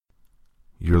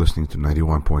You're listening to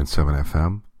 91.7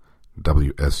 FM,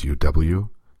 WSUW,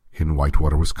 in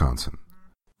Whitewater, Wisconsin.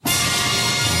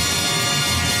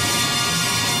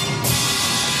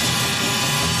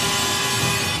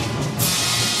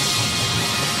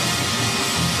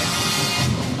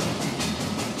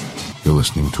 You're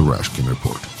listening to Rashkin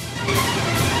Report.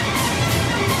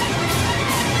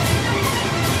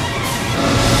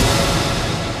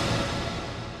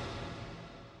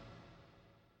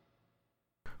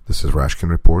 This is Rashkin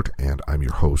Report, and I'm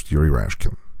your host, Yuri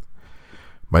Rashkin.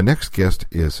 My next guest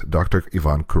is Dr.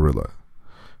 Ivan Kurila.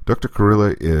 Dr.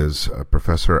 Kurila is a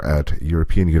professor at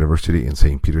European University in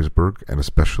St. Petersburg and a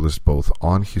specialist both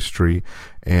on history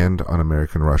and on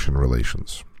American-Russian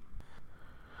relations.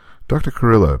 Dr.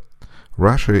 Kurila,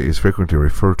 Russia is frequently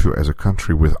referred to as a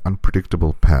country with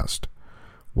unpredictable past.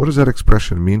 What does that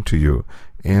expression mean to you?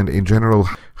 And in general,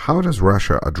 how does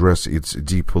Russia address its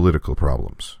deep political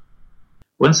problems?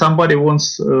 When somebody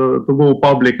wants to go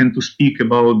public and to speak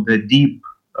about the deep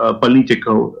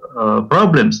political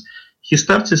problems, he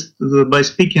starts by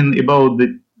speaking about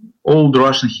the old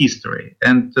Russian history.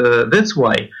 And that's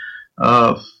why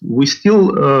we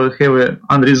still have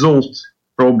unresolved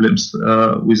problems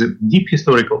with a deep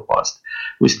historical past.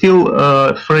 We still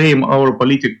frame our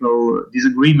political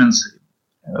disagreements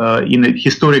in a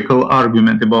historical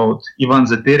argument about Ivan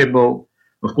the Terrible,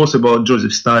 of course, about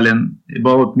Joseph Stalin,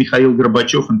 about Mikhail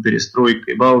Gorbachev and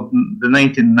Perestroika, about the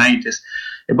 1990s,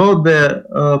 about the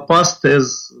past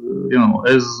as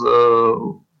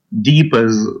deep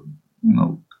as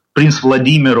Prince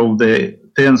Vladimir of the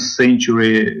 10th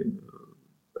century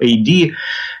AD,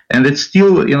 and it's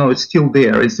still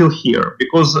there, it's still here,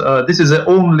 because this is the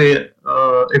only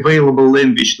available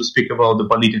language to speak about the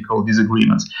political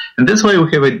disagreements. And that's why we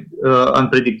have an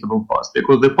unpredictable past,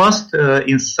 because the past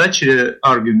in such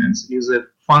arguments is a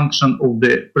function of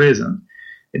the present,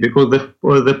 because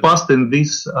the past in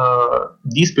these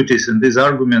disputes and these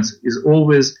arguments is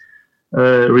always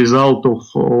a result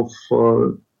of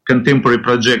contemporary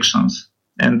projections.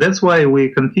 And that's why we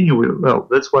continue,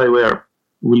 that's why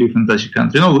we live in such a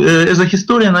country. As a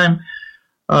historian,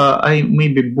 I may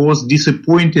be both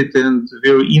disappointed and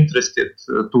very interested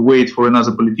to wait for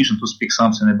another politician to speak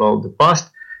something about the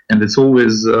past, and it's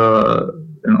always a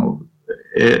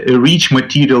rich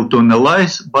material to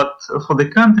analyze. But for the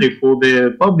country, for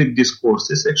the public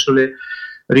discourse, it's actually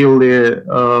really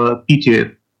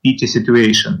pity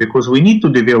situation, because we need to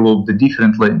develop the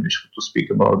different language to speak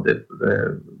about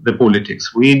the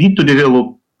politics. We need to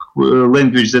develop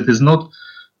language that is not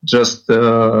just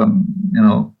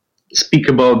speak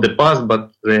about the past,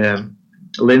 but the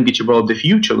language about the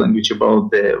future, language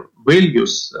about the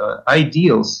values,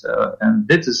 ideals, and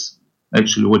that is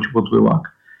actually what we lack.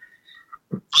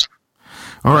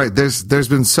 All right, there's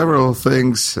been several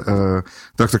things,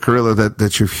 Dr. Kurila,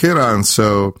 that you've hit on.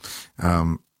 So,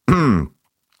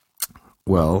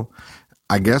 well,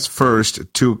 I guess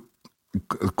first to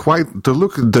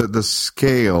look at the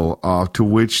scale to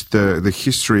which the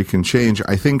history can change.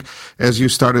 I think, as you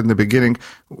started in the beginning,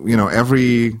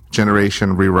 every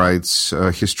generation rewrites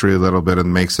history a little bit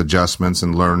and makes adjustments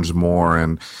and learns more,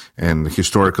 and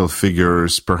historical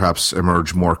figures perhaps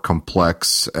emerge more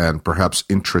complex and perhaps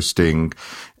interesting.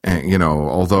 And,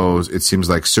 although it seems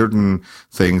like certain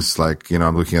things, like,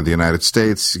 I'm looking at the United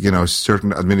States,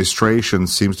 certain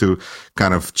administrations seems to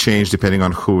kind of change depending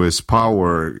on who is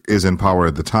in power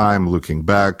at the time, looking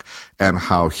back, and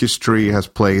how history has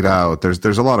played out.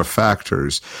 There's a lot of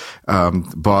factors.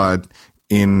 But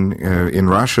in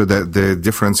Russia, the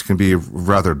difference can be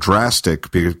rather drastic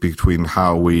between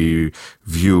how we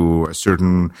view a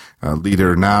certain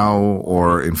leader now,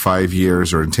 or in 5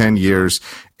 years, or in 10 years.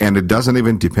 And it doesn't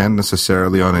even depend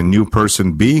necessarily on a new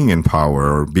person being in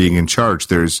power or being in charge.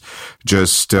 There's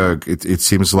just, it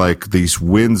seems like these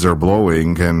winds are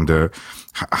blowing, and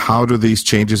how do these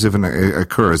changes even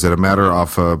occur? Is it a matter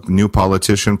of a new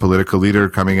political leader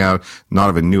coming out, not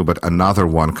even new, but another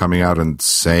one coming out and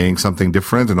saying something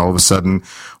different, and all of a sudden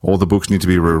all the books need to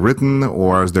be rewritten?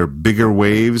 Or is there bigger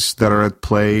waves that are at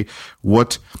play?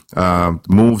 What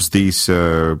moves these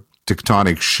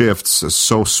tectonic shifts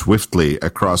so swiftly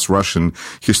across Russian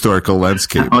historical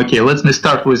landscape? Okay, let me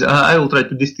start with, I will try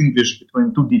to distinguish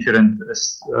between two different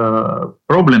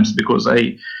problems, because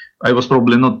I was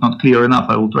probably not clear enough.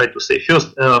 I will try to say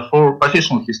first, for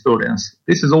professional historians,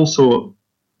 this is also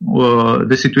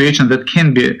the situation that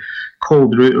can be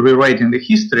called rewriting the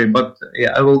history, but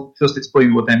I will first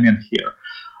explain what I meant here.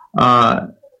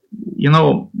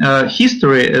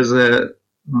 History as a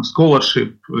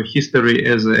scholarship, history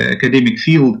as an academic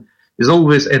field is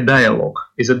always a dialogue.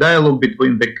 It's a dialogue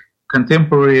between the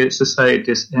contemporary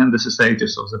societies and the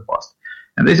societies of the past.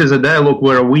 And this is a dialogue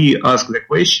where we ask the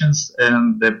questions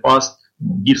and the past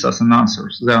gives us the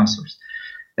answers.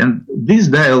 And this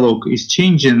dialogue is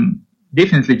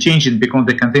definitely changing because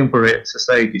the contemporary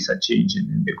societies are changing,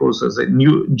 and because the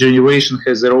new generation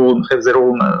has their own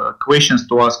questions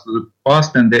to ask to the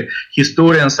past, and the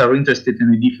historians are interested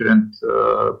in different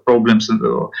problems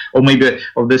or maybe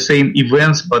of the same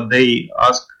events, but they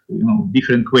ask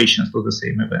different questions to the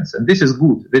same events. And this is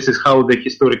good. This is how the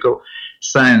historical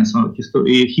science or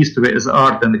history as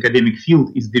art and academic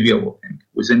field is developing,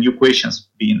 with the new questions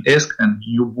being asked and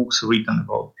new books written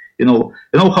about. You know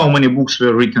how many books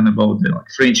were written about the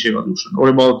French Revolution or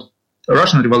about the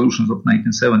Russian revolutions of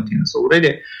 1917. So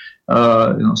already,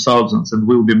 thousands, and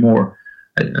will be more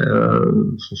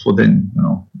for them,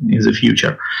 in the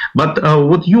future. But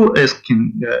what you're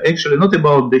asking, actually, not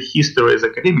about the history as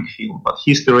academic field, but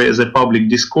history as a public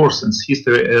discourse and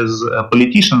history as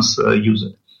politicians use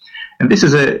it. And this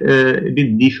is a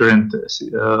bit different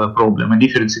problem, a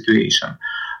different situation.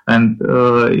 And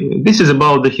this is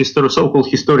about the so-called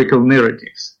historical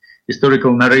narratives,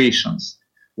 historical narrations,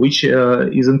 which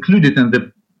is included in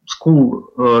the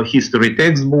school history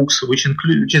textbooks, which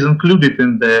is included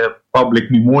in the public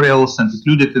memorials and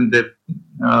included in the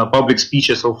public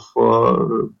speeches of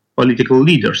political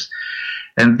leaders.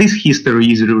 And this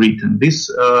history is rewritten. This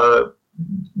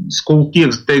school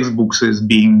textbooks is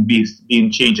being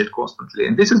changed constantly,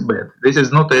 and this is bad. This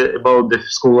is not about the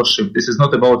scholarship. This is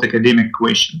not about academic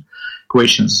questions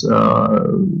which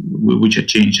are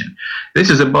changing. This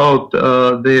is about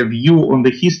the view on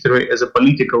the history as a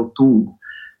political tool.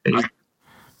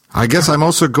 I guess I'm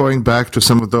also going back to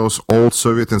some of those old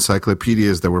Soviet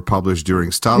encyclopedias that were published during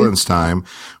Stalin's time,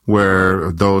 where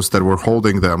those that were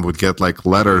holding them would get like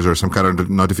letters or some kind of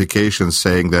notifications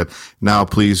saying that now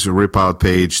please rip out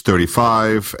page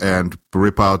 35 and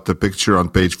rip out the picture on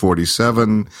page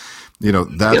 47.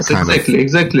 That kind of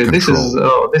exactly.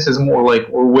 Control. This is more like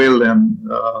Orwellian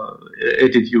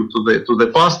attitude to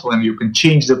the past, when you can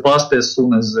change the past as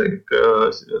soon as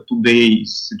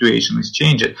today's situation has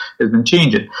been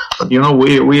changed. But we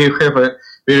have a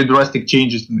very drastic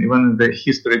changes even in the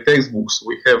history textbooks.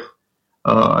 We have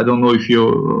I don't know if you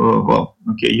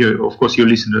of course your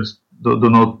listeners do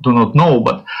not know,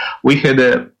 but we had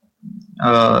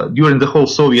during the whole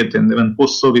Soviet and even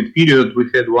post-Soviet period, we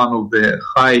had one of the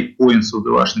high points of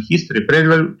the Russian history,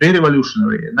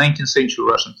 pre-revolutionary 19th century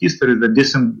Russian history, the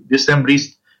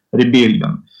Decembrist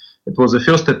rebellion. It was the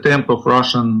first attempt of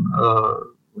Russian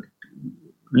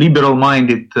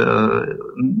liberal-minded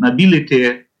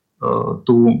nobility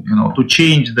to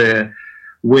change the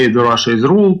way the Russia is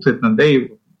ruled, and they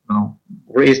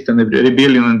raised a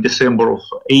rebellion in December of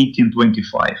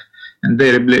 1825. And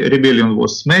the rebellion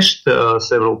was smashed.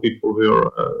 Several people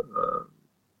were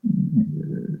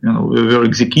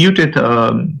executed.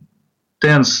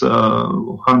 Tens,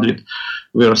 hundreds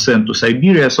were sent to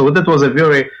Siberia. So that was a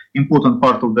very important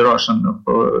part of the Russian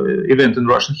event in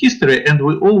Russian history, and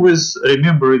we always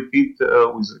remember it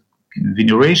with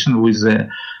veneration, with the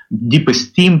deep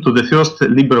esteem to the first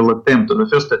liberal attempt,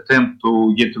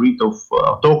 to get rid of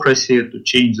autocracy, to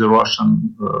change the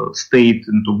Russian state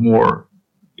into more,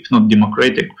 if not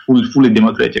democratic, fully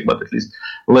democratic, but at least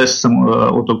less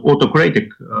autocratic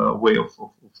way of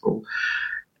rule.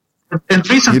 And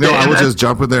recently, I will just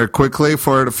jump in there quickly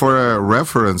for a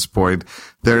reference point.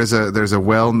 There's a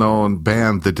well-known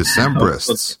band, the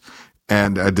Decembrists,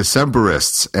 and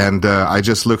I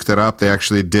just looked it up. They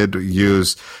actually did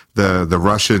use the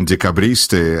Russian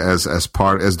Dekabristi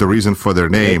as the reason for their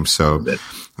name. So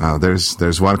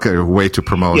there's one way to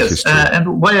promote history.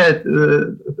 And why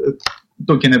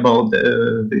talking about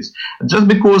this, just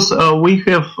because we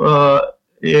have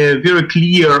a very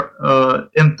clear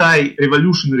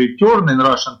anti-revolutionary turn in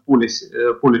Russian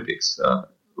politics,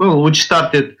 which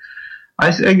started,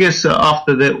 I guess,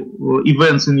 after the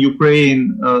events in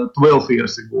Ukraine 12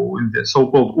 years ago, in the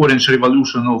so-called Orange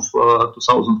Revolution of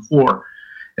 2004.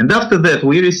 And after that,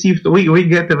 we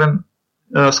get even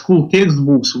school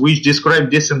textbooks which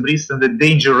describe Decembrists and the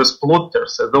dangerous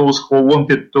plotters, those who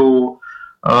wanted to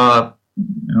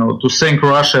sink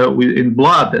Russia in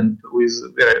blood, and with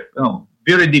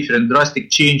very different,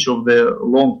 drastic change of the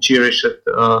long cherished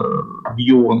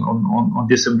view on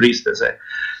Decembrists as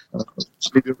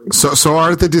So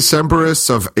are the Decemberists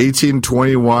of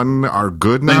 1821 are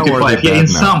good now, or are they bad in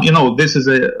now? some, this is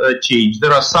a change.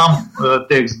 There are some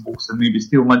textbooks, and maybe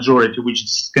still majority, which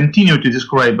continue to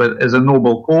describe it as a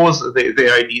noble cause,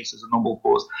 their ideas as a noble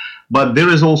cause. But there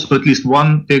is also at least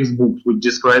one textbook which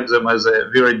describes them as a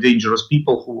very dangerous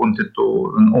people who wanted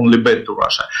to only bad to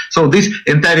Russia. So this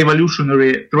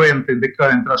anti-revolutionary trend in the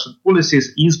current Russian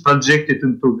policies is projected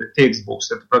into the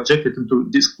textbooks and projected into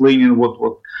explaining what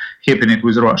happening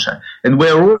with Russia. And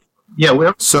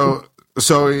So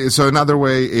another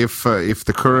way, if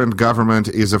the current government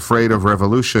is afraid of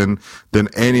revolution, then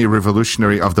any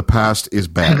revolutionary of the past is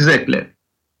bad.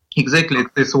 Exactly,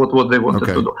 this is what they wanted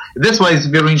to do. That's why it's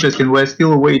very interesting. We're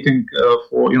still waiting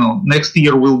for, next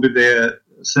year will be the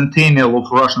centennial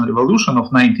of Russian Revolution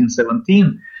of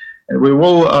 1917. And we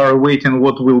all are waiting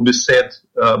what will be said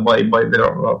by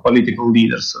their political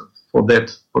leaders for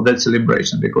that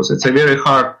celebration, because it's a very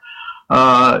hard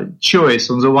choice.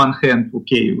 On the one hand,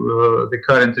 the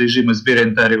current regime is very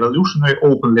anti-revolutionary,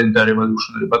 openly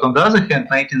anti-revolutionary, but on the other hand,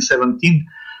 1917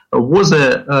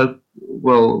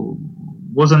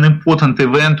 was an important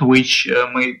event which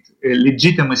made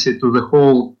legitimacy to the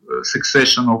whole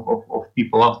succession of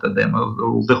people after them,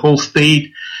 the whole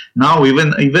state. Now,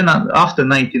 even after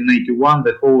 1991,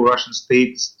 the whole Russian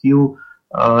state still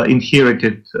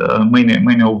inherited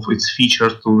many of its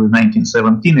features to the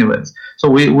 1917 events. So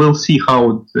we will see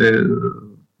how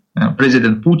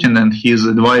President Putin and his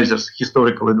advisors,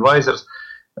 historical advisors,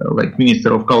 like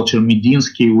Minister of Culture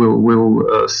Medinsky,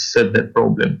 will set that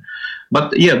problem.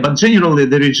 But generally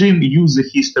the regime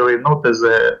uses history not as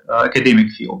an academic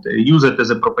field. They use it as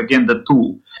a propaganda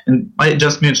tool. And I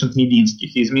just mentioned Medinsky.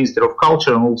 He's Minister of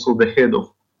Culture and also the head of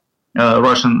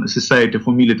Russian Society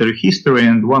for Military History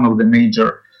and one of the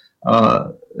major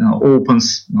open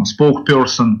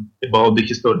spokesperson about the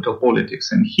historical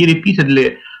politics. And he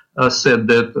repeatedly said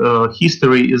that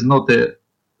history is not a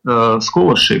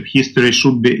scholarship. History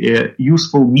should be a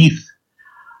useful myth.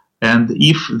 And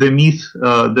if the myth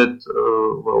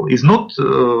is not,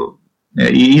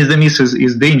 if the myth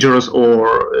is dangerous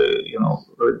or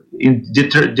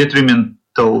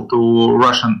detrimental to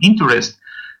Russian interest,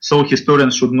 so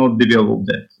historians should not develop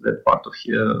that part of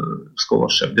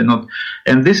scholarship. They're not,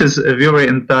 and this is a very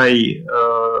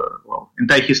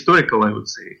anti-historical, I would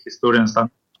say. Historians are.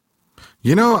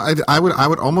 I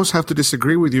would almost have to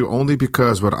disagree with you, only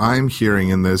because what I'm hearing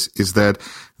in this is that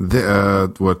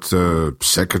what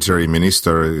Secretary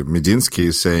Minister Medinsky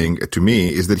is saying to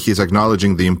me is that he's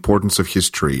acknowledging the importance of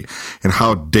history and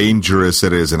how dangerous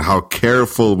it is and how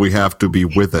careful we have to be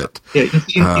with it. Yeah,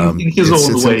 in his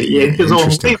own way. In his own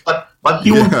way, but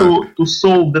he wants to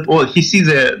solve that. Well, he sees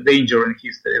a danger in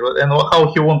history, and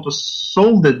how he wants to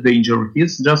solve that danger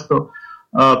is just to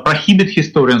prohibit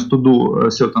historians to do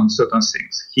certain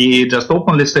things. He just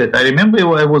openly said, I remember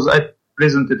I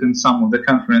presented in some of the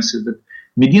conferences that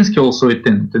Medinsky also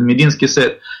attended, and Medinsky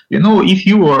said, if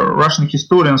you or Russian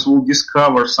historians will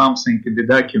discover something in the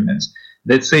documents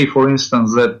that say, for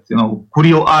instance, that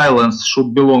Kuril Islands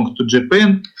should belong to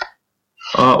Japan,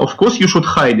 of course you should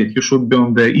hide it. You should be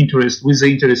with the interest of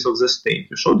the state.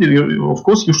 Of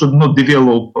course you should not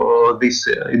develop this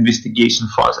investigation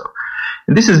further.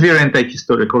 And this is very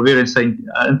anti-historical, very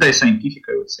anti-scientific,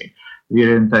 I would say.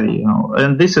 Very and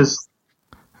this is.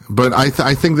 But I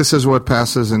think this is what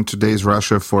passes in today's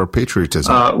Russia for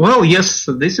patriotism. Yes,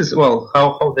 this is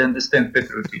how they understand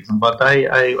patriotism. But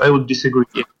I would disagree.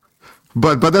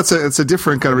 But it's a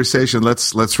different conversation.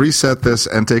 Let's reset this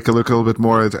and take a look a little bit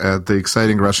more at the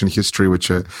exciting Russian history, which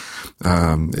it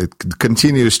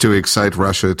continues to excite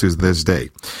Russia to this day.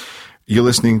 You're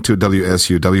listening to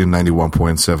WSUW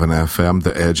 91.7 FM,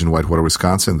 The Edge in Whitewater,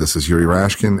 Wisconsin. This is Yuri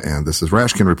Rashkin, and this is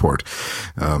Rashkin Report.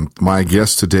 My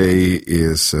guest today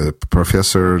is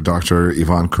Professor Dr.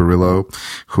 Ivan Kurylo,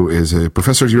 who is a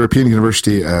professor at European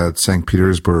University at St.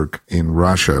 Petersburg in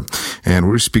Russia. And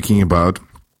we're speaking about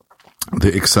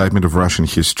the excitement of Russian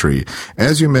history.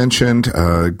 As you mentioned,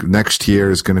 next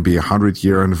year is going to be a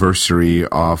 100-year anniversary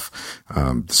of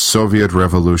Soviet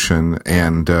Revolution,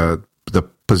 and the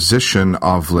position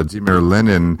of Vladimir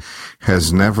Lenin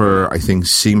has never, I think,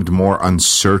 seemed more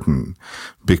uncertain,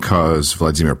 because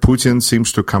Vladimir Putin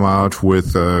seems to come out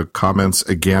with comments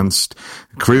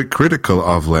critical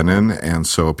of Lenin, and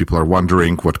so people are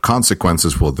wondering what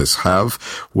consequences will this have.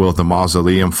 Will the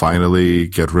mausoleum finally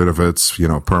get rid of its,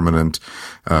 permanent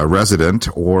resident,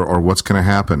 or what's going to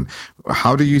happen?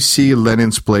 How do you see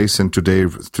Lenin's place in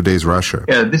today's Russia?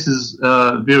 Yeah, this is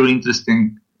very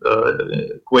interesting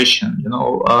question.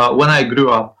 When I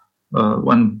grew up,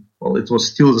 it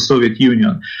was still the Soviet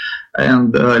Union,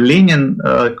 And Lenin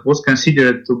was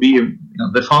considered to be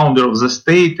the founder of the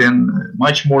state and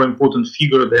much more important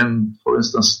figure than, for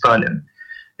instance, Stalin.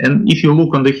 And if you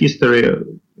look on the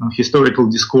historical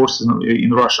discourse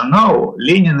in Russia now,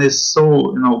 Lenin is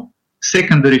so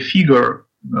secondary figure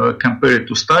compared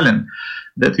to Stalin,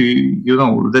 that the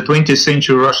 20th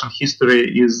century Russian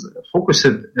history is focused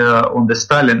on the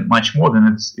Stalin much more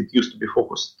than it used to be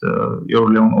focused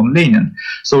early on Lenin.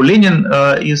 So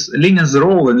Lenin's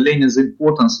role and Lenin's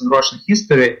importance in Russian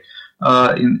history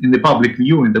in the public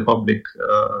view, in the public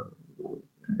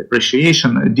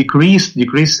appreciation, decreased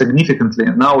significantly.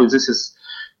 And now this is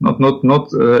not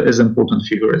as important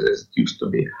figure as it used to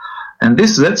be. And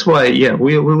that's why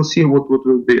we will see what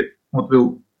will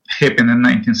happen in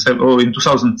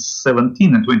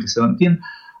 2017 and 2017,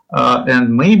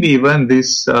 and maybe when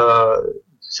this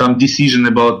some decision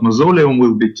about mausoleum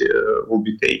will be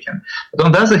taken. But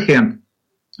on the other hand,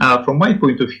 from my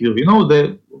point of view,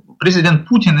 the President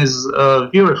Putin is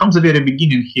from the very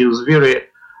beginning he was very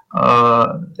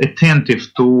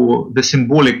attentive to the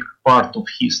symbolic part of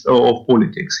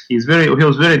politics. He was very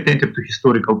attentive to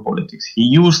historical politics. He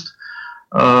used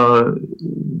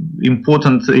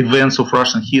important events of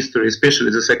Russian history,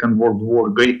 especially the Second World War,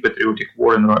 Great Patriotic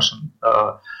War in Russian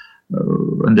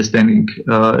understanding.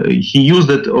 He used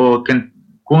it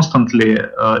constantly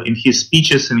in his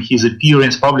speeches, in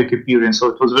his public appearance. So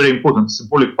it was very important. The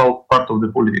symbolic part of the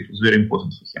politics was very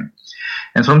important for him.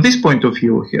 And from this point of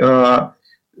view,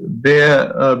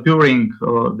 during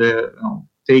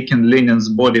taking Lenin's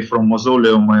body from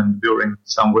mausoleum and burying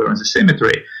somewhere in the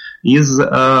cemetery, is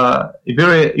a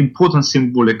very important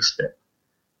symbolic step.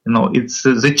 It's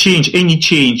the change. Any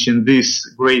change in these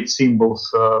great symbols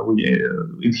we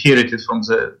inherited from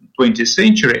the 20th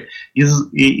century is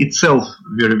itself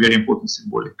very, very important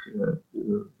symbolic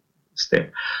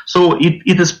step. So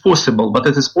it is possible, but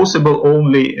it is possible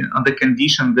only on the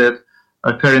condition that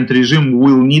a current regime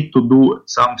will need to do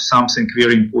something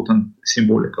very important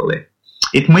symbolically.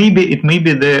 It may be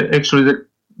the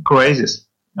crisis.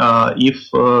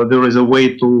 If there is a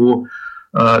way to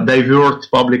divert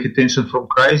public attention from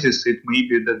crisis, it may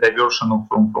be the diversion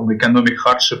from economic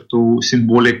hardship to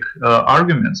symbolic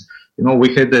arguments.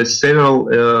 We had several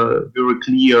very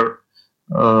clear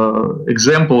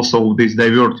examples of this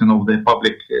diverting of the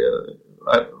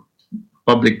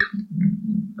public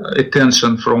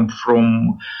attention from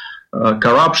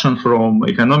corruption, from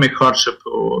economic hardship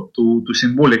to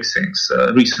symbolic things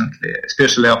recently,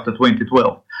 especially after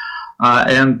 2012.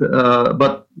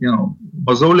 But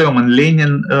mausoleum and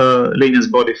Lenin's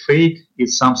body fate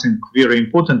is something very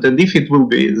important. And if it will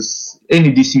be,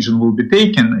 any decision will be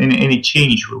taken, any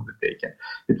change will be taken,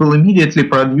 it will immediately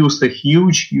produce a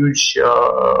huge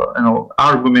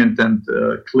argument and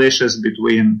clashes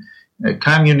between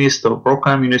communist or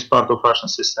pro-communist part of Russian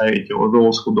society, or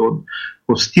those who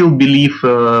still believe,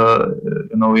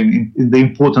 in the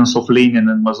importance of Lenin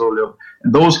and mausoleum,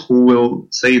 and those who will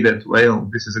say that, well,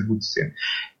 this is a good thing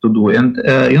to do. And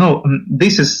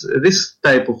this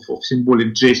type of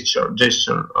symbolic gesture.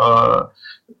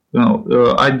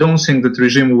 I don't think that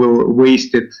regime will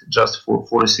waste it just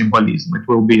for a symbolism. It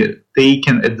will be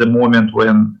taken at the moment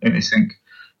when anything.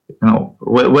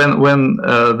 When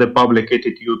the public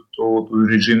attitude to the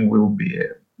regime will be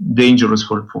dangerous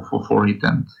for it,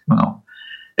 and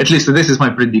at least this is my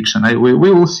prediction. We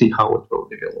will see how it will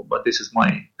develop, but this is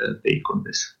my take on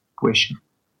this question.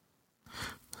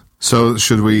 So,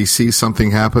 should we see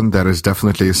something happen? That is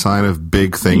definitely a sign of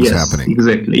big things happening.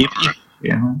 Exactly.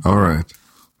 Yeah. All right.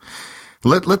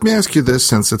 Let me ask you this,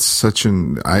 since it's such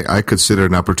I consider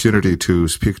an opportunity to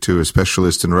speak to a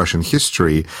specialist in Russian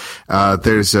history.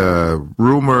 There's a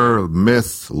rumor,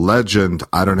 myth, legend,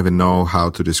 I don't even know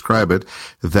how to describe it,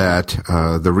 that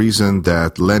the reason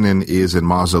that Lenin is in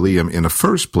mausoleum in the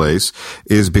first place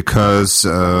is because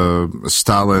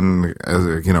Stalin,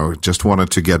 just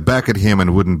wanted to get back at him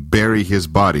and wouldn't bury his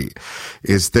body.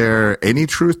 Is there any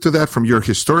truth to that from your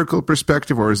historical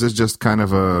perspective, or is this just kind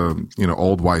of a,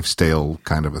 old wives' tale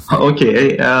kind of a thing?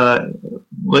 Okay.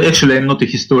 Well, actually, I'm not a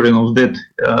historian of that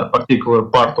particular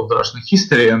part of the Russian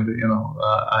history, and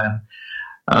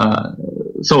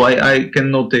so I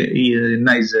cannot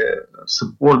neither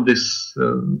support this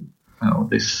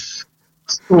this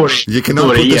story. You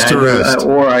cannot put this to rest,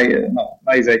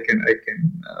 neither I can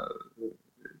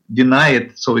deny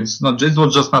it. So it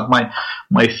was just not my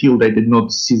field. I did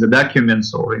not see the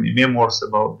documents or any memoirs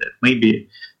about that. Maybe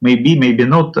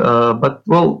not. But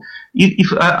well,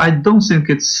 if I don't think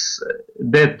it's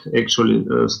that actually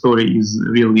story is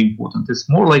really important. It's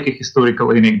more like a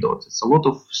historical anecdote. It's a lot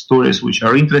of stories which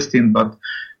are interesting, but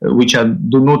which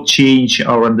do not change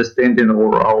our understanding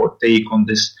or our take on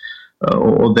this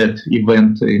or that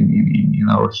event in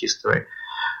our history.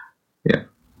 Yeah.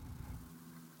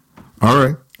 All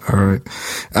right.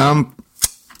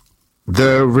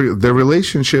 The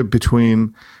relationship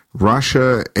between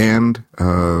Russia and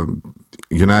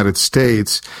United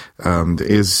States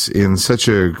is in such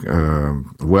a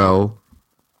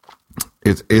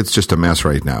it's just a mess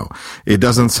right now. It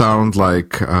doesn't sound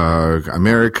like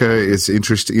America is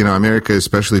interested. America,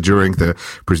 especially during the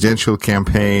presidential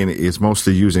campaign, is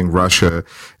mostly using Russia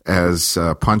as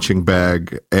a punching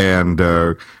bag, and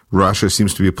Russia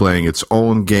seems to be playing its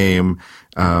own game.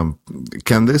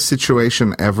 Can this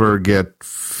situation ever get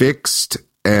fixed?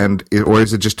 Or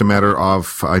is it just a matter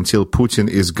of until Putin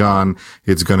is gone,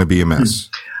 it's going to be a mess?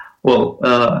 Well,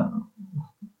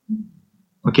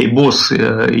 okay, both.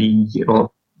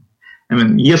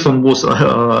 Yes on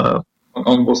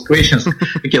both questions.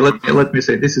 Okay, let me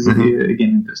say this is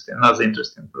again another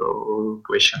interesting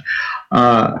question.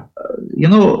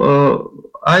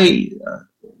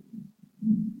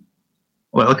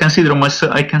 I consider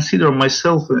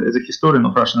myself as a historian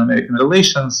of Russian-American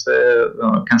relations,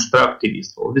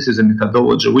 constructivist. Well, this is a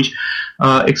methodology which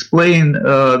explain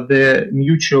the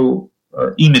mutual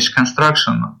image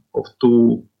construction of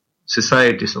two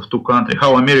societies, of two countries,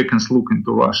 how Americans look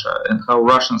into Russia and how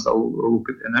Russians look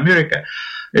in America,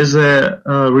 as a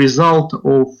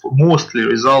mostly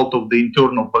result of the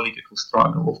internal political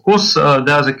struggle. Of course, the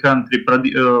other country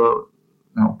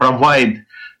provide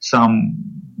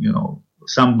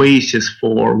some basis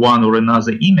for one or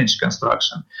another image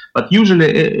construction, but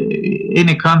usually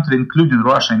any country, including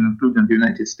Russia and including the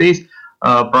United States,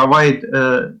 provide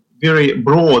a very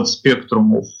broad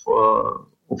spectrum of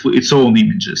its own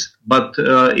images. But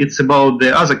it's about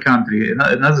the other country,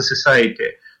 another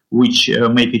society, which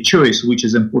make a choice which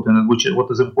is important and what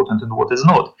is important and what is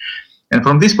not. And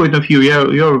from this point of view,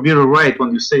 you're very right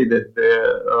when you say that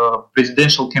the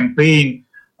presidential campaign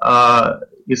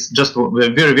is just a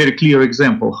very, very clear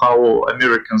example how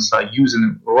Americans are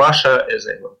using Russia as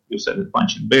you said, a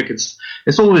punching bag.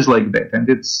 It's always like that. And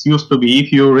it's used to be,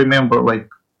 if you remember, like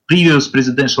previous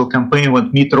presidential campaign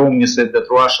when Mitt Romney said that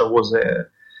Russia was a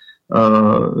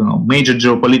major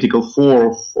geopolitical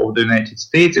force of the United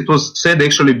States. It was said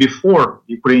actually before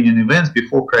Ukrainian events,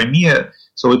 before Crimea.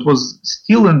 So it was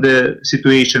still in the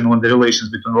situation when the relations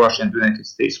between Russia and the United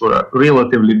States were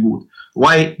relatively good.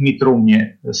 Why Mitt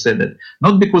Romney said it?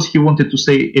 Not because he wanted to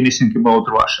say anything about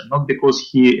Russia, not because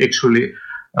he actually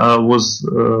was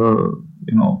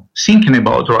thinking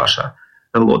about Russia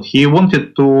a lot. He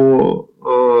wanted to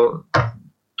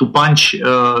punch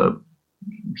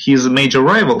his major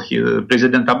rival,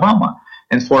 President Obama.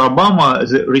 And for Obama,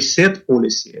 the reset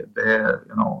policy,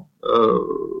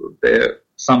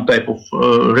 some type of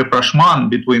rapprochement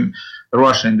between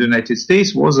Russia and the United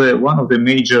States was one of the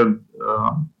major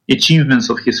achievements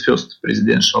of his first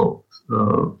presidential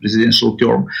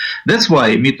term. That's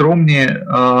why Mitt Romney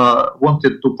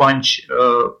wanted to punch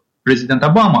President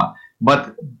Obama,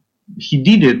 but he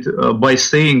did it by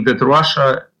saying that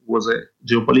Russia was a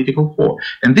geopolitical force,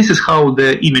 and this is how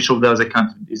the image of the other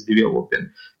country is developing.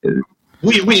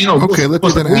 Russians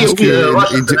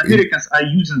and Americans are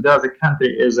using the other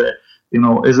country as a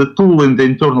tool in the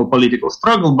internal political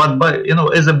struggle, but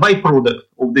as a byproduct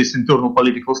of this internal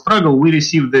political struggle, we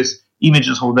receive these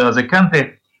images of the other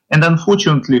country. And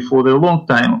unfortunately, for a long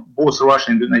time, both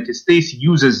Russia and the United States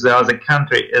uses the other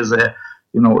country as a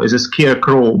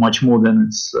scarecrow much more than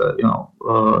it's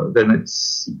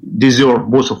deserved.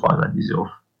 Both of us deserve.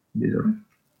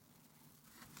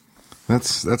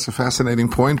 That's a fascinating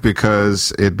point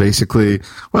because it basically,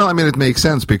 it makes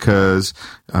sense because,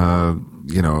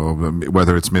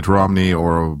 whether it's Mitt Romney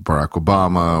or Barack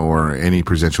Obama or any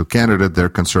presidential candidate, they're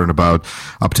concerned about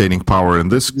obtaining power in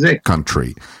this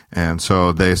country. And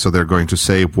so they're going to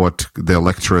say what the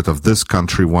electorate of this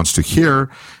country wants to hear,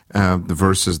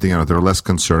 versus they're less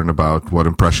concerned about what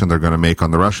impression they're going to make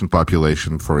on the Russian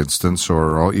population, for instance,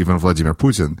 or even Vladimir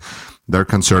Putin. They're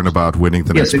concerned about winning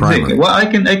the next primary. Well, I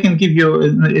can give you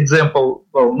an example.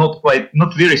 Well, not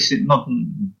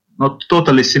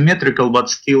totally symmetrical, but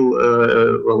still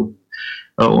to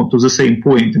the same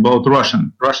point about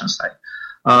Russian side.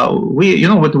 We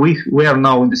are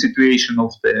now in the situation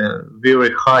of the very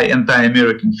high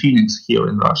anti-American feelings here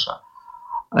in Russia,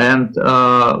 and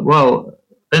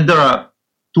there are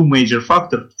two major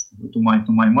factors to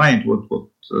my mind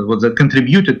what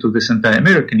contributed to this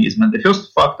anti-Americanism. And the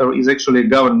first factor is actually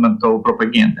governmental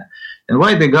propaganda. and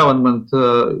why the government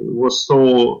was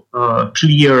so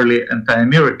clearly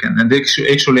anti-American, and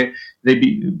actually they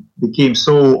became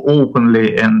so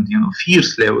openly and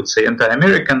fiercely, I would say,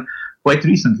 anti-American quite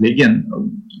recently. Again,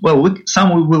 some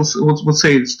will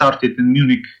say it started in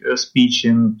Munich speech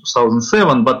in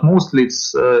 2007, but mostly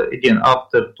it's again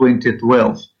after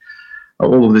 2012.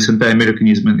 All of this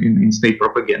anti-Americanism in state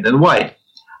propaganda. And why?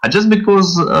 Just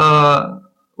because,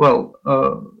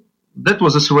 that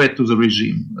was a threat to the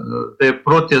regime. The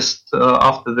protest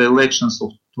after the elections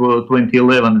of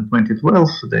 2011 and 2012,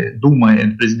 the Duma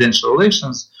and presidential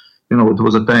elections, it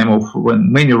was a time of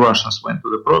when many Russians went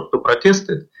to protest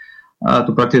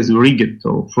the rigged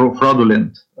or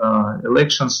fraudulent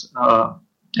elections.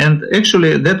 And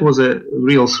actually, that was a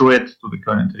real threat to the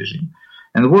current regime.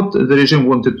 And what the regime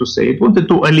wanted to say, it wanted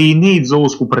to alienate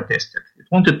those who protested. It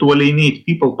wanted to alienate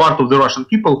people, part of the Russian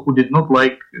people, who did not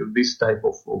like this type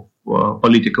of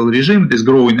political regime, this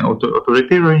growing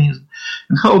authoritarianism,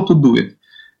 and how to do it.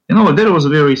 There was a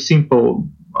very simple,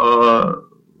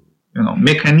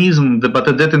 mechanism, but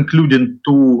that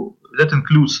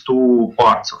includes two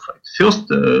parts of it. First,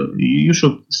 you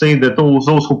should say that all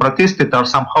those who protested are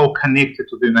somehow connected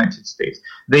to the United States.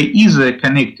 They either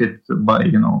connected by,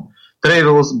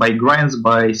 travels, by grants,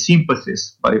 by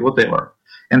sympathies, by whatever.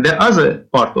 And the other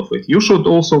part of it, you should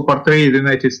also portray the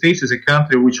United States as a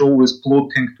country which always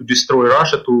plotting to destroy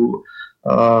Russia, to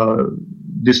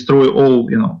destroy all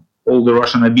the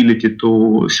Russian ability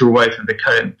to survive in the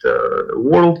current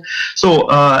world. So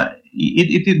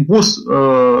both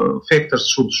factors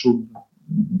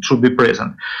should be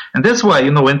present, and that's why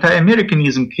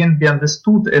anti-Americanism can be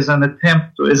understood as a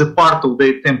part of the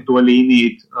attempt to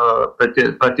alienate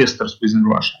protesters within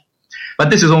Russia. But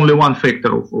this is only one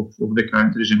factor of the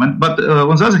current regime. But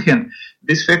on the other hand,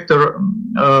 this factor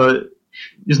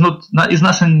is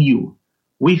nothing new.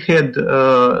 We had,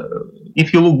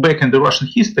 if you look back in the Russian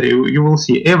history, you will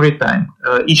see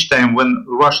each time when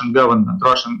Russian government,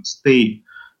 Russian state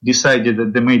decided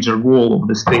that the major goal of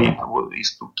the state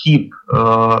is to keep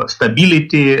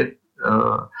stability,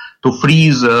 to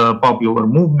freeze popular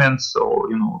movements, or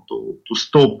to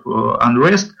stop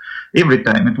unrest. Every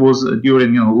time it was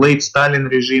during late Stalin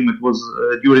regime, it was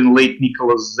during late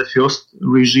Nicholas I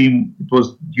regime, it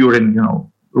was during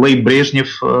late Brezhnev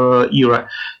era.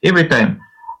 Every time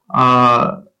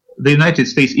the United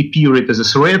States appeared as a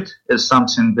threat, as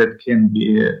something that can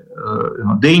be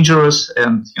dangerous,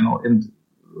 and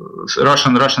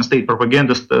Russian state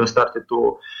propaganda started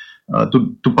to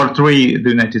portray the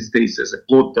United States as a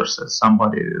plotters, as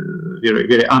somebody very,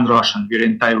 very un-Russian, very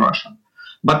anti-Russian.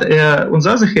 But on the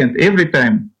other hand, every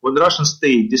time when the Russian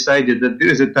state decided that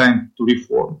there is a time to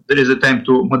reform, there is a time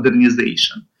to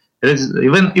modernization, there is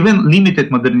even limited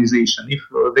modernization, if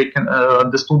they can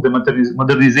understood the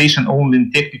modernization only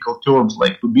in technical terms,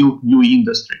 like to build new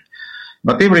industry.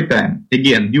 But every time,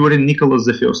 again, during Nicholas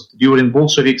I, during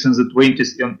Bolsheviks in the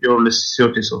 20th and early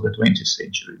 30s of the 20th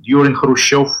century, during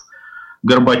Khrushchev,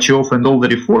 Gorbachev, and all the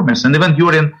reformers, and even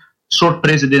during short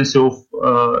presidency of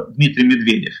Dmitry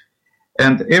Medvedev.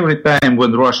 And every time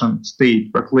when the Russian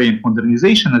state proclaimed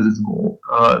modernization as its goal,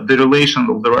 the relation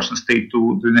of the Russian state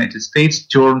to the United States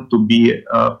turned to be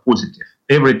positive.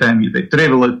 Every time they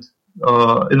traveled,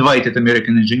 invited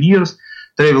American engineers,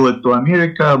 traveled to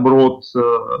America, brought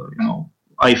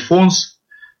iPhones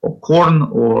or corn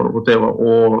or whatever,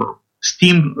 or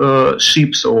steam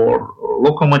ships or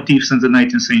locomotives in the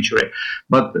 19th century.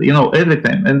 But every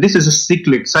time, and this is a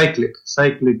cyclic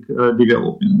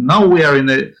development. Now we are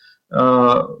in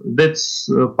that's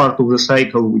part of the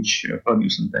cycle which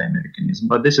produces anti-Americanism.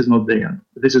 But this is not the end.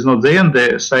 This is not the end.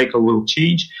 The cycle will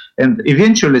change, and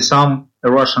eventually some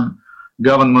Russian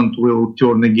government will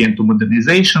turn again to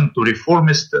modernization, to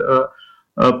reformist,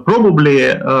 probably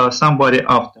somebody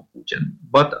after Putin.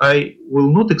 But I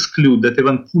will not exclude that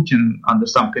even Putin, under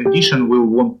some condition, will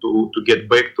want to get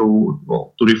back to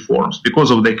reforms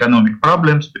because of the economic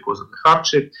problems, because of the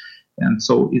hardship. And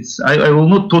so I will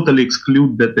not totally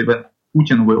exclude that even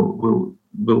Putin will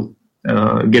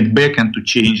get back and to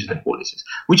change the policies,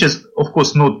 which is of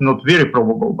course not very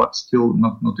probable, but still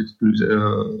not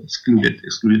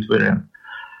excluded variant.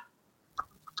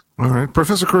 All right,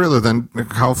 Professor Kurila, then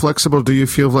how flexible do you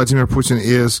feel Vladimir Putin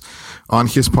is on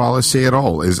his policy at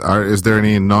all? Is there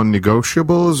any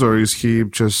non-negotiables, or is he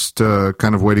just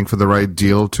kind of waiting for the right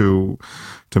deal to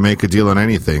make a deal on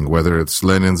anything, whether it's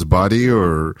Lenin's body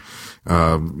or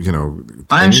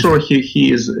I'm sure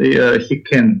he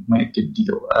can make a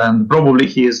deal, and probably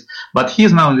he is. But he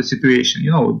is now in the situation.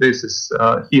 This is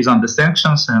he is under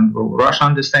sanctions, and Russia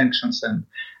under sanctions, and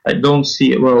I don't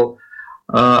see how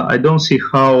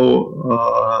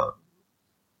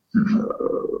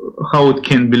how it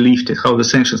can be lifted, how the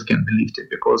sanctions can be lifted,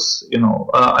 because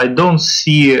I don't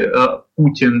see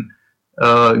Putin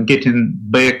getting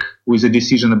back with a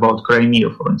decision about Crimea,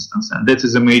 for instance, and that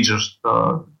is a major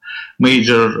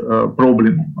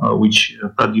problem which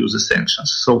produces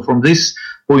sanctions. So from this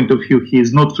point of view, he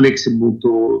is not flexible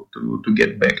to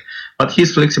get back, but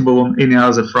he's flexible on any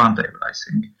other front, I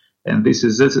think, and this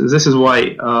is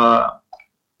why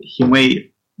he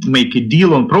may make a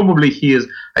deal on. Probably he is.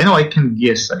 I know I can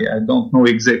guess. I don't know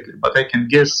exactly, but I can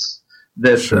guess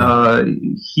that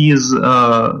his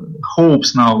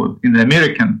hopes now in the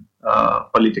American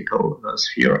political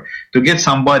sphere to get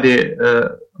somebody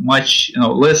much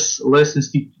less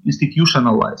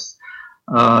institutionalized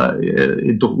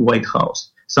into White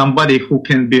House, somebody who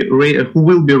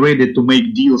will be ready to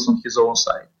make deals on his own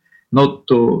side, not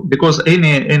to, because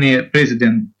any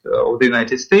president of the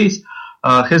United States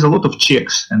has a lot of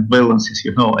checks and balances,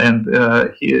 and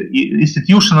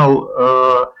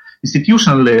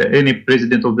institutionally, any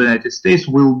president of the United States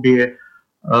will be,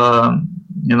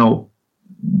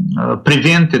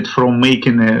 prevented from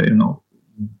making a,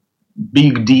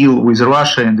 big deal with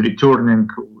Russia and returning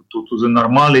to the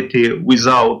normality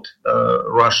without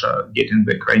Russia getting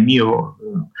the Crimea.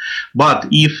 But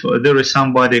if there is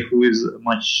somebody who is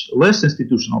much less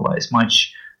institutionalized,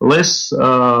 much less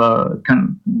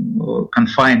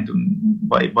confined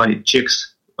by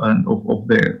checks of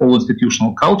the whole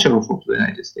institutional culture of the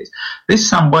United States, this is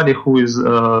somebody who is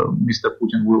Mr.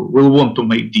 Putin will want to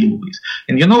make deal with.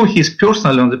 And he's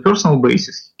personally, on the personal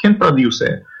basis, he can produce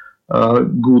a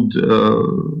good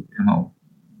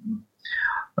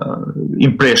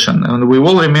impression. And we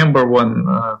all remember when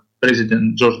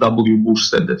President George W. Bush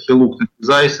said that he looked in his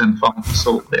eyes and found his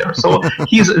soul there. So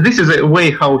this is a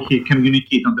way how he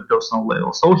communicates on the personal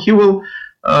level. So he will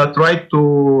try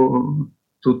to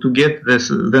get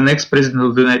the next president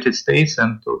of the United States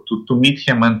and to meet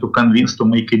him and to convince to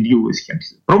make a deal with him.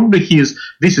 Probably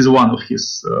this is one of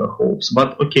his hopes.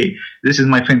 But okay, this is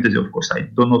my fantasy, of course. I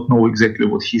do not know exactly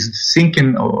what he's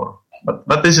thinking,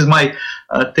 but this is my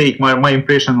take, my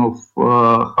impression of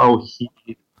how he.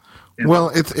 Well,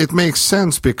 it makes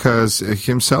sense because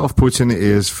himself, Putin,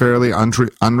 is fairly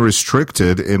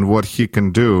unrestricted in what he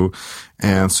can do.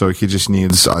 And so he just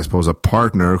needs, I suppose, a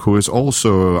partner who is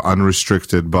also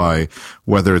unrestricted by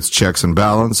whether it's checks and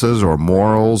balances or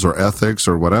morals or ethics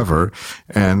or whatever.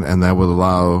 And that will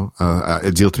allow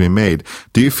a deal to be made.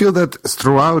 Do you feel that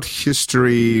throughout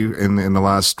history in the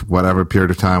last whatever period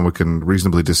of time we can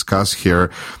reasonably discuss here,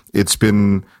 it's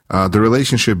been the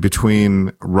relationship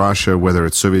between Russia, whether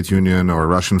it's Soviet Union or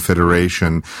Russian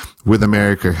Federation, with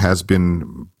America has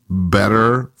been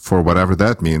better, for whatever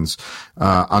that means,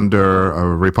 under a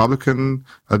Republican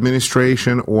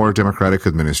administration or Democratic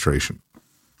administration?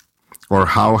 Or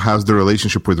how has the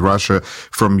relationship with Russia,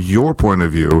 from your point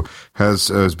of view, has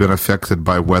been affected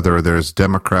by whether there's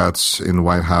Democrats in the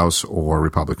White House or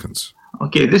Republicans?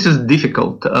 Okay, this is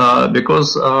difficult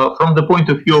because from the point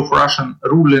of view of Russian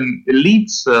ruling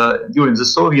elites during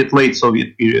the late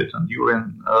Soviet period and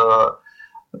during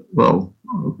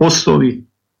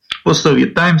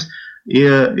post-Soviet times,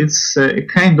 it's a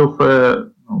kind of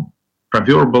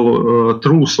proverbial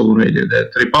truth already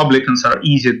that Republicans are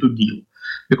easier to deal.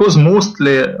 Because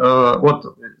mostly what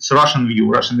it's Russian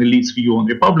elites' view on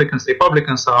Republicans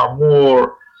are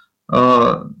more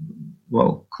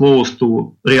close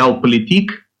to realpolitik.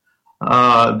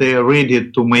 They are ready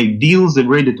to make deals. They're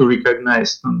ready to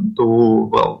recognize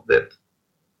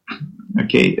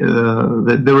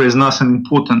that there is nothing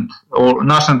important or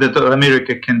nothing that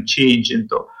America can change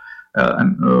into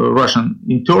Russian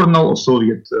internal or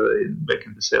Soviet back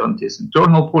in the 70s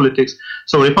internal politics.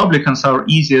 So Republicans are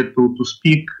easier to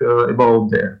speak about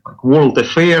their world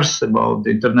affairs, about the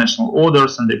international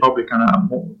orders, and Republicans are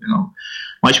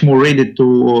much more ready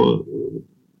to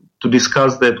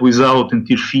discuss that without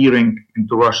interfering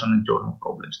into Russian internal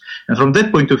problems. And from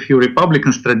that point of view,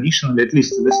 Republicans traditionally, at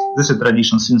least this is a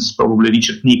tradition since probably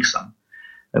Richard Nixon.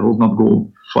 I will not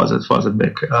go further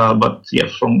back. But yeah,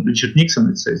 from Richard Nixon,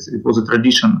 it was a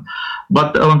tradition.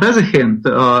 But on the other hand,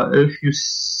 if you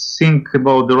think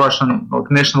about the Russian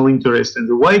national interest in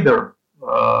the wider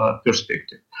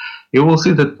perspective, you will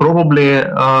see that probably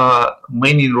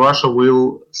many in Russia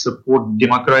will support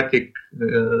democratic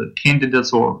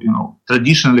candidates, or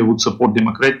traditionally would support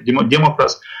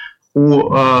Democrats who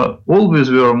always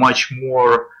were much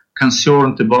more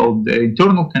concerned about the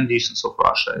internal conditions of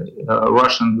Russia,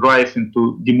 Russian drive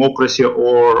into democracy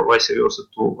or vice versa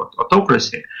to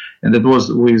autocracy. And that was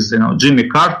with Jimmy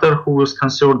Carter, who was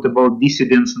concerned about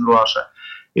dissidents in Russia.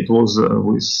 It was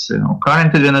with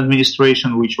current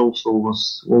administration, which also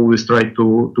was always tried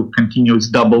to continue its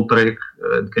double track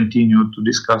and continue to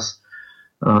discuss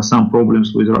some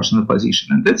problems with Russian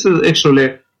opposition. And that's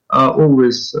actually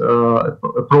always a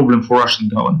problem for Russian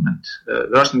government. The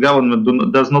Russian government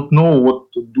does not know what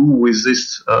to do with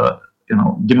this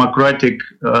democratic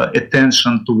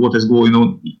attention to what is going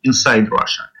on inside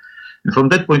Russia. And from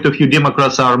that point of view,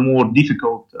 Democrats are more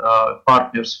difficult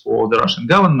partners for the Russian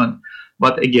government.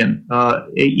 But again,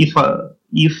 if I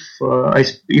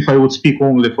would speak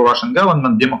only for Russian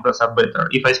government, Democrats are better.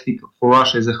 If I speak for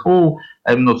Russia as a whole,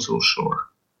 I'm not so sure.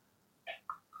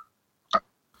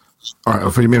 All right,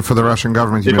 if you mean for the Russian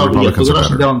government, you mean Republicans for the are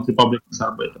Russian better. government, Republicans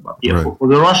are better. But Right. for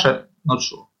the Russia, not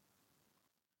sure.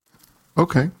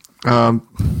 Okay.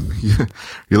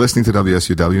 You're listening to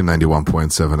WSUW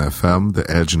 91.7 FM, The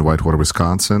Edge in Whitewater,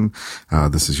 Wisconsin.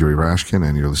 This is Yuri Rashkin,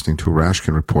 and you're listening to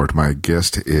Rashkin Report. My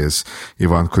guest is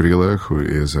Ivan Kurila, who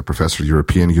is a professor at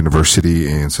European University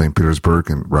in St. Petersburg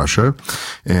in Russia.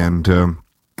 And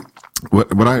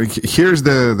here's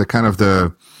the kind of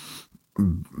the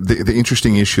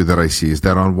interesting issue that I see is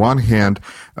that on one hand,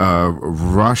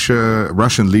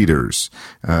 Russian leaders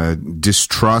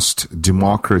distrust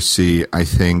democracy, I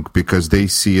think, because they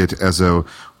see it as a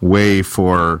way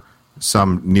for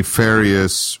some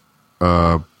nefarious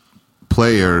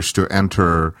players to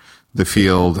enter the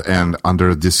field and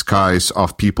under disguise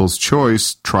of people's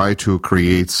choice try to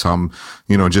create some,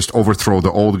 just overthrow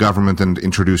the old government and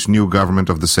introduce new government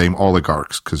of the same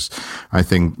oligarchs. Because I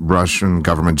think Russian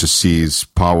government just sees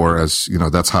power as,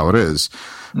 that's how it is.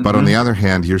 Mm-hmm. But on the other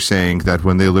hand, you're saying that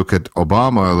when they look at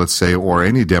Obama, let's say, or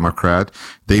any Democrat,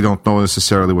 they don't know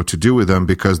necessarily what to do with them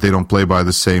because they don't play by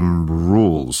the same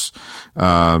rules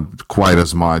quite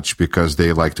as much because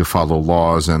they like to follow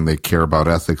laws and they care about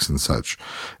ethics and such.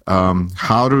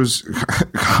 How do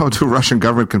Russian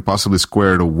government can possibly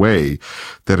square it away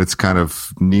that it's kind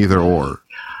of neither or?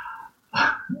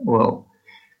 Well,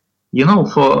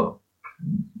 for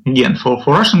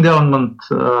Russian government,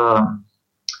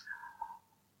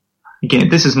 again,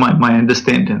 this is my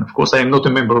understanding. Of course, I am not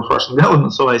a member of Russian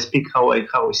government, so I speak how I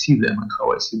see them and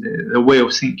how I see the way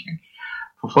of thinking.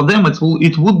 For them,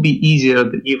 it would be easier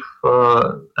if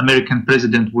American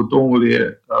president would only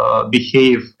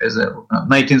behave as a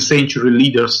 19th century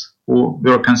leaders who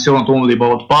were concerned only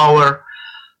about power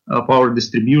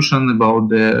distribution, about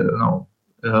the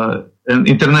and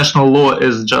international law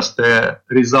as just a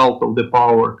result of the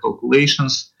power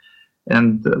calculations,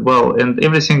 and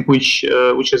everything which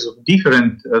is of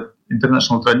different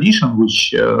international tradition,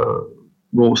 which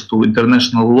goes to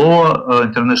international law,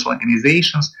 international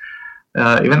organizations.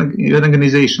 Even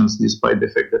organizations, despite the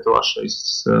fact that Russia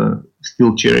is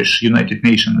still cherish United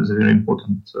Nations as a very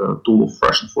important tool of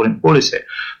Russian foreign policy,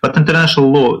 but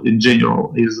international law in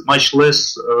general is much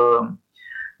less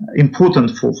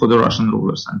important for the Russian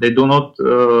rulers, and they do not,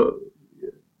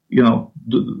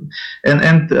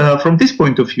 from this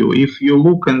point of view, if you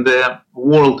look in the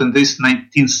world in this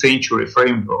 19th century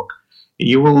framework,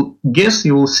 you will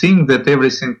think that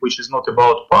everything which is not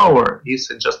about power is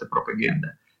just a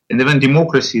propaganda. And even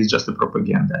democracy is just a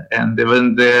propaganda, and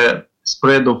even the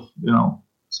spread of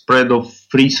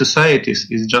free societies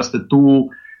is just a tool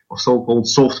of so-called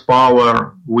soft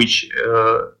power, which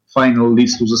finally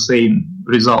leads to the same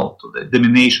result, to the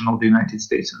domination of the United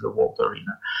States in the world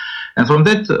arena. And from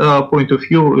that point of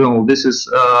view, this is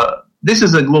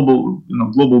a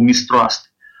global mistrust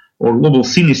or global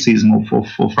cynicism of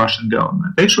Russian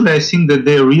government. Actually, I think that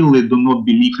they really do not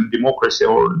believe in democracy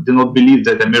or do not believe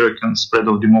that American spread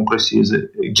of democracy is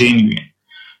genuine.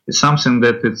 It's something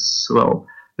that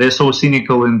they're so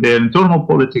cynical in their internal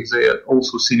politics, they are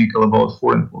also cynical about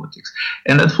foreign politics.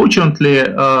 And unfortunately,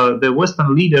 the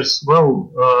Western leaders,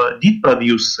 did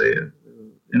produce,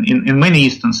 in many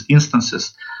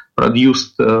instances,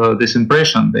 produced this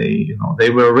impression. They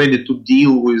were ready to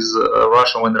deal with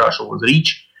Russia when Russia was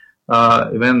rich,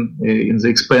 even in the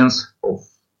expense of,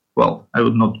 I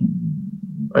would not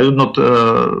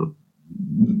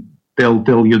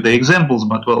tell you the examples,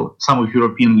 but some of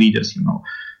European leaders,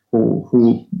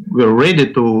 who were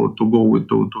ready to go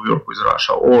to work with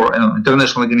Russia, or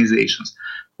international organizations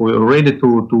who were ready to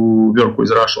work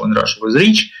with Russia when Russia was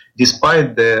rich,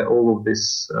 despite all of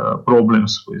these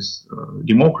problems with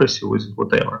democracy, with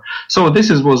whatever. So this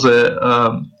was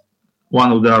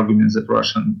one of the arguments that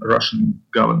Russian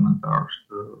government are.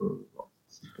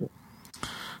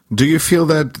 Do you feel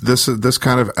that this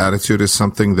kind of attitude is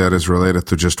something that is related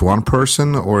to just one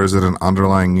person, or is it an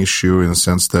underlying issue in the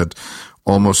sense that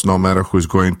almost no matter who's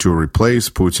going to replace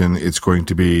Putin, it's going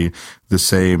to be the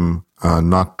same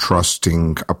not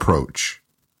trusting approach?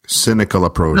 cynical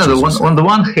approach. No, on the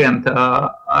one hand,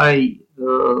 I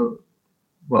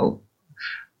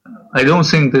don't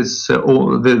think this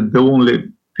the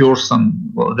only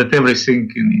person that everything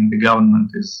in the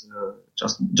government is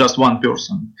just one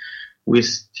person. We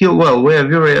are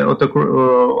very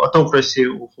autocracy,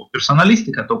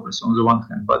 personalistic autocracy on the one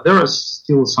hand, but there are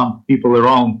still some people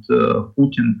around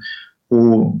Putin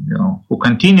who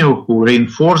continue, who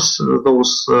reinforce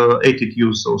those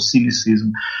attitudes of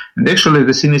cynicism. And actually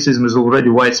the cynicism is already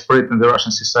widespread in the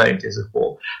Russian society as a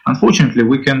whole. Unfortunately,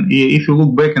 if you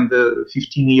look back in the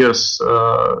 15 years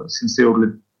since the early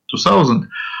 2000,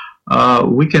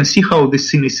 we can see how this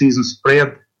cynicism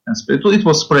spread. And it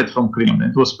was spread from Kremlin,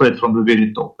 it was spread from the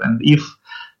very top. And if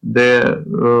the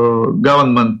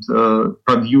government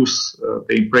produce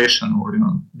the impression or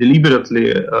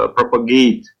deliberately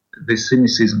propagate this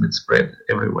cynicism, it spread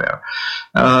everywhere.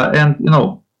 There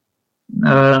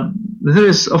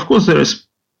is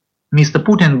Mr.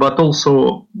 Putin, but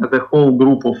also the whole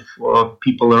group of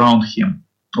people around him.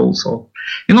 Also,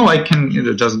 I can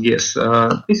just guess.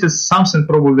 This is something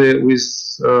probably with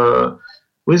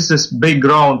this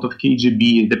background of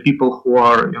KGB, the people who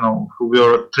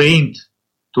were trained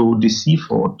to deceive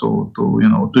or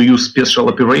to use special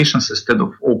operations instead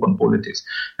of open politics.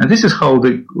 And this is how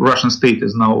the Russian state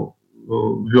is now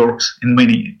works in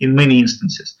many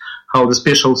instances, how the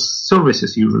special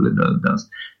services usually does.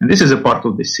 And this is a part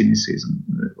of the cynicism.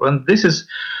 And this is,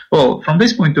 from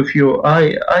this point of view,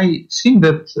 I think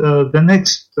that the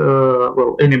next,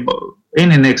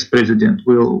 any next president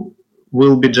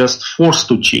will be just forced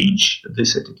to change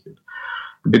this attitude.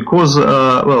 Because,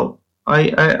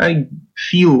 I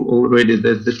feel already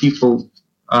that the people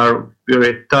are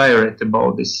very tired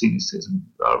about this cynicism,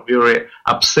 are very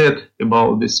upset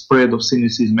about the spread of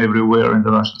cynicism everywhere in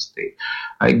the Russian state.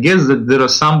 I guess that there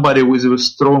is somebody with a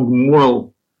strong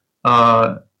moral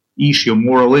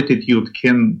moral attitude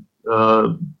can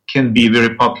be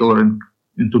very popular in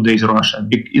today's Russia.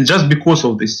 It's just because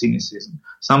of this cynicism.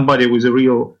 Somebody with a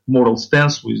real moral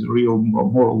stance, with real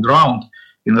moral ground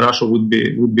in Russia would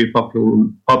be a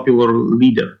popular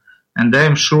leader. And I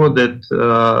am sure that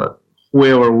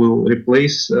whoever will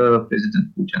replace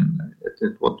President Putin at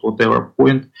whatever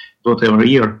point, whatever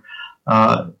year,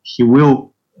 he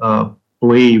will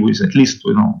play with at least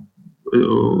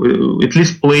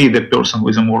play the person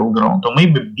with a moral ground, or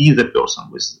maybe be the person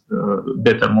with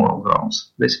better moral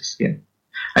grounds. This is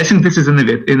I think this is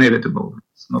inevitable.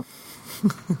 It's not.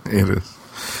 It is.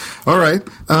 All right.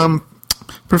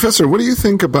 Professor, what do you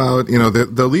think about,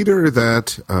 the leader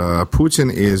that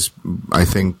Putin I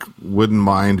think, wouldn't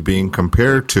mind being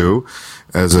compared to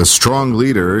as a strong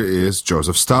leader is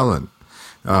Joseph Stalin.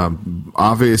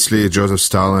 Obviously, Joseph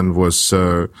Stalin was,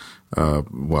 far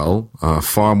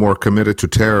more committed to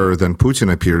terror than Putin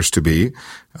appears to be.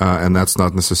 And that's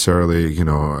not necessarily,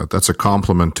 that's a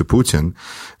compliment to Putin.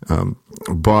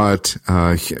 But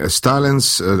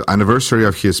Stalin's anniversary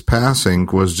of his passing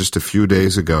was just a few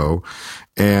days ago.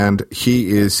 And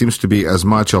he seems to be as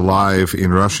much alive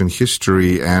in Russian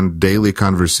history and daily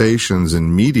conversations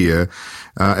in media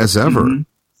as ever.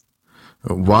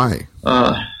 Mm-hmm. Why?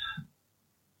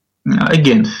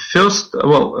 Again, first,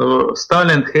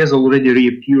 Stalin has already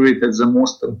reappeared as the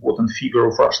most important figure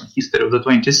of Russian history of the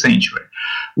 20th century.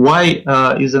 Why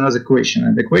is another question.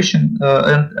 And the question,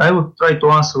 and I would try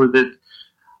to answer that,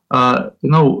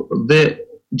 the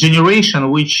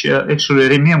generation which actually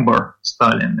remember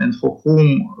Stalin and for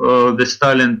whom the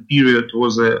Stalin period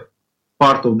was a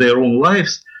part of their own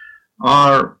lives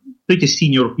are pretty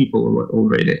senior people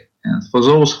already. And for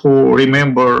those who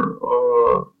remember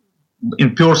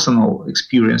in personal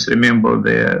experience, remember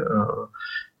the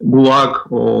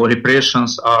Gulag or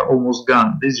repressions are almost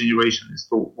gone. This generation is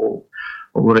too old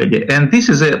already. And this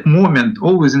is a moment,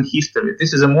 always in history,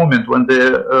 this is a moment when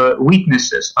the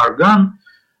witnesses are gone.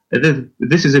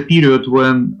 This is a period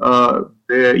when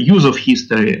the use of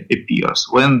history appears,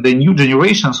 when the new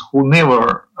generations who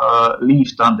never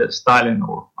lived under Stalin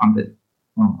or under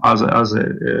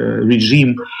other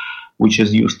regime, which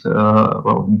is used,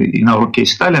 in our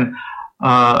case, Stalin,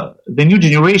 the new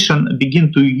generation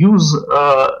begin to use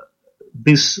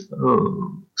this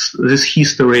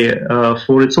history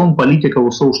for its own political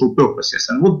or social purposes.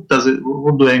 And what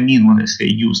do I mean when I say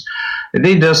use?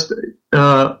 They just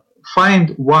find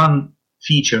one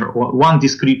feature or one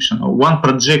description or one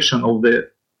projection of the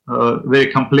very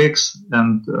complex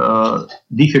and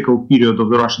difficult period of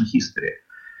the Russian history,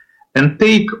 and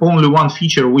take only one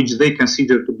feature which they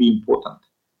consider to be important,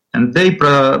 and they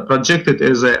project it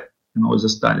as a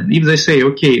Stalin. If they say,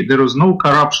 okay, there was no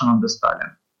corruption under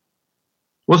Stalin,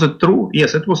 was it true?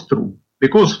 Yes, it was true,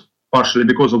 because partially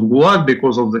because of Gulag,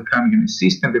 because of the communist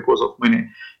system, because of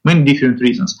many different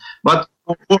reasons. But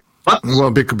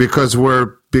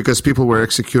because people were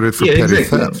executed for petty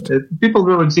theft. People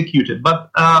were executed,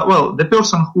 but the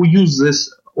person who used this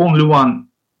only one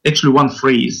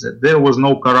phrase, that there was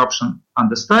no corruption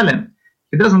under Stalin,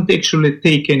 he doesn't actually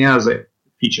take any other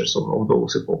features of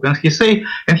those epoch,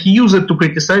 and he used it to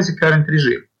criticize the current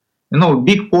regime.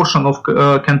 Big portion of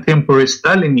contemporary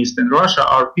Stalinists in Russia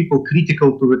are people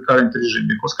critical to the current regime,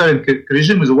 because current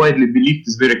regime is widely believed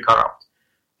is very corrupt,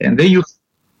 and they use.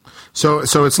 So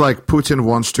it's like Putin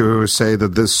wants to say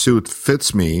that this suit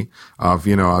fits me of,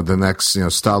 the next,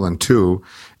 Stalin too.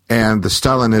 And the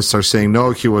Stalinists are saying,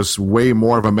 no, he was way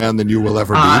more of a man than you will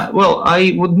ever be.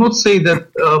 I would not say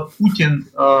that Putin,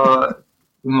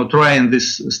 trying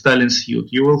this Stalin suit.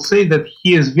 You will say that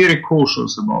he is very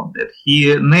cautious about that.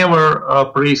 He never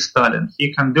praised Stalin.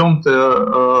 He condemned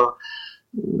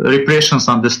repressions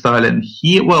under Stalin.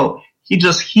 He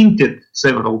just hinted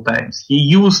several times. He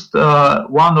used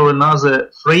one or another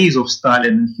phrase of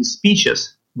Stalin in his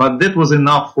speeches, but that was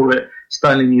enough for a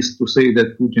Stalinist to say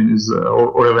that Putin is,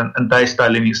 or an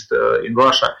anti-Stalinist in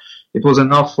Russia. It was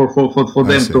enough for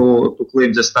them to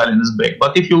claim that Stalin is back.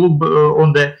 But if you look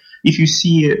if you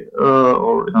see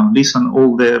or listen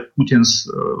all the Putin's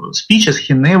speeches,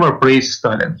 he never praised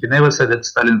Stalin. He never said that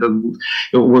Stalin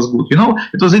was good.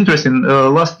 It was interesting.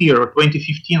 Last year,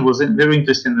 2015, was very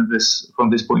interesting from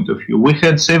this point of view. We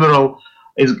had several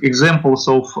examples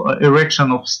of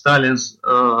erection of Stalin's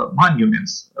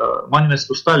monuments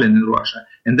to Stalin in Russia,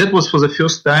 and that was for the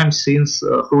first time since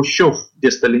Khrushchev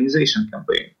de-Stalinization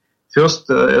campaign. First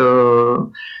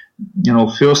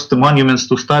monuments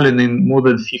to Stalin in more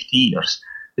than 50 years.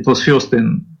 It was first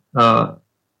in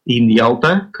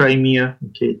Yalta, Crimea,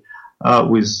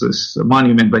 with this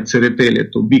monument by Tsereteli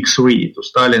to Big Three, to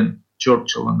Stalin,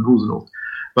 Churchill, and Roosevelt.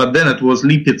 But then it was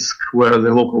Lipetsk, where the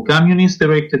local communists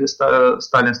erected a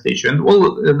Stalin statue,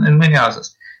 and many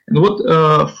others. And what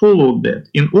followed that?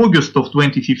 In August of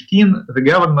 2015, the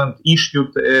government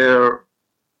issued a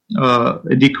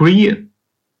decree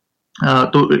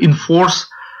to enforce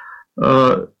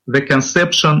the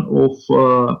conception of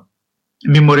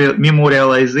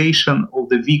memorialization of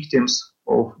the victims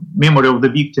of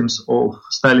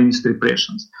Stalinist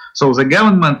repressions. So the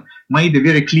government made a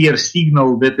very clear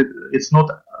signal that it's not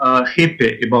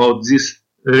happy about this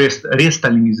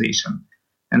re-Stalinization.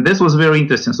 And this was very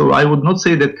interesting. So I would not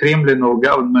say that Kremlin or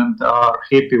government are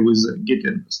happy with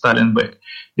getting Stalin back.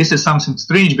 This is something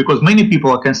strange, because many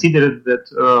people are considered that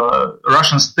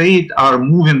Russian state are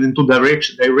moving into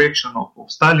direction of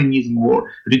Stalinism or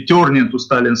returning to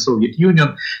Stalin's Soviet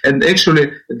Union. And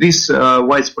actually, this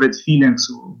widespread feelings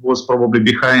was probably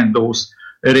behind those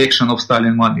erection of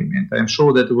Stalin monument. I'm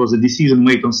sure that it was a decision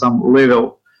made on some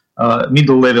level,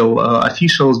 middle-level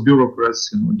officials, bureaucrats,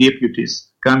 deputies,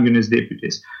 communist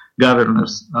deputies,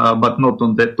 governors, but not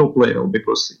on the top level,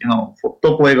 because for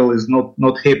top level is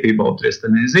not happy about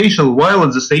re-Stalinization. While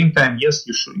at the same time, yes,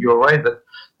 you're right that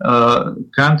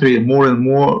country more and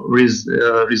more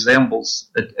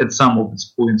resembles at some of its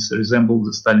points resembles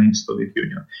the Stalinist Soviet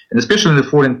Union, and especially the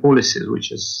foreign policies,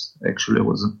 which is actually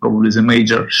was probably the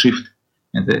major shift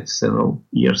in the several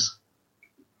years.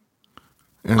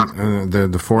 And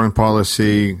the foreign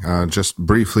policy, just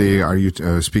briefly, are you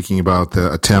speaking about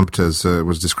the attempt, as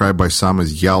was described by some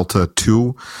as Yalta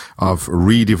II, of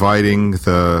redividing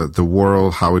the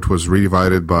world, how it was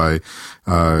redivided by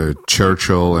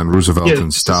Churchill and Roosevelt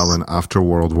and Stalin after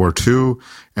World War II,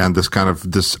 and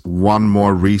this one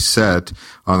more reset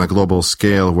on a global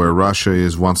scale where Russia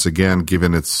is once again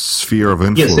given its sphere of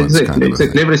influence? Yes,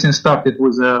 exactly. Everything started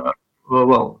with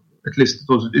at least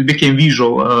it became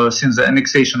visual since the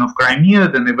annexation of Crimea,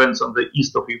 then events on the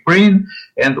east of Ukraine,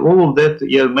 and all of that.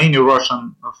 Many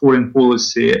Russian foreign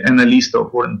policy analysts or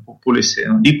foreign policy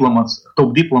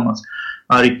top diplomats,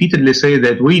 repeatedly say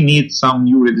that we need some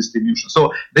new redistribution.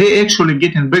 So they actually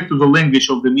getting back to the language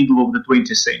of the middle of the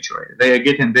 20th century. They are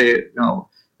getting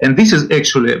and this is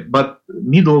actually, but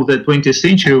middle of the 20th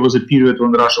century was a period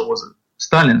when Russia was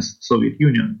Stalin's Soviet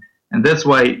Union, and that's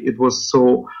why it was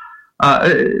so.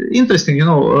 Interesting,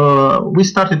 we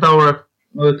started our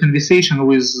conversation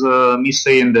with me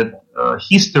saying that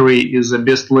history is the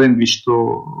best language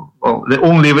the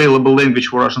only available language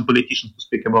for Russian politicians to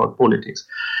speak about politics.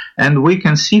 And we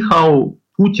can see how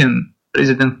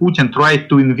President Putin tried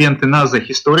to invent another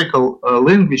historical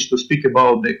language to speak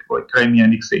about the Crimea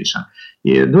annexation.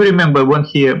 Do you remember when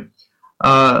he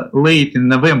late in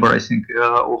November, I think,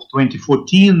 of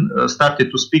 2014, started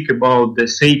to speak about the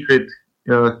sacred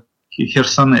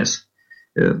Khersones.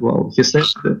 He said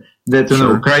that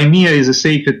Crimea is a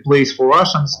sacred place for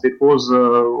Russians because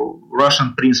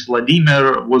Russian Prince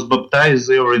Vladimir was baptized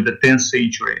there in the 10th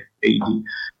century AD.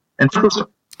 And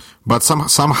but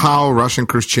somehow Russian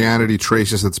Christianity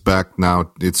traces its back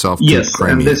now itself to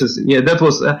Crimea.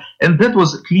 And that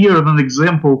was clear an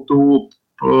example to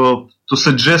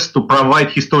suggest, to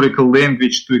provide historical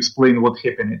language to explain what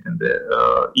happened in the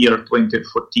year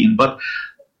 2014. But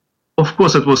of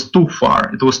course, it was too far.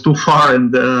 It was too far,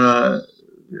 and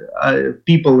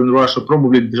people in Russia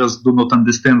probably just do not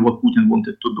understand what Putin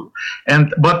wanted to do.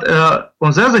 But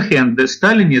on the other hand, the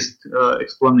Stalinist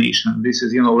explanation, this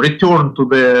is, return to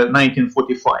the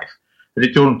 1945,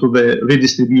 return to the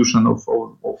redistribution of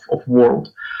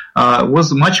world,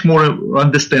 was much more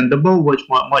understandable,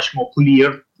 much more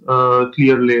clearly,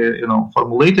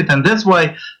 formulated, and that's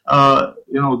why,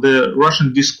 the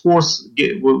Russian discourse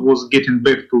was getting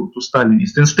back to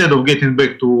Stalinist. Instead of getting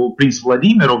back to Prince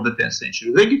Vladimir of the 10th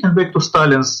century, they're getting back to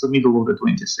Stalin's middle of the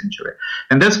 20th century.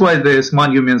 And that's why these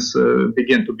monuments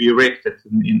began to be erected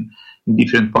in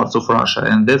different parts of Russia.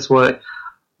 And that's why,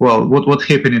 what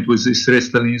happened with this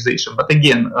re-Stalinization. But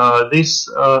again, this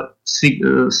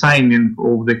signing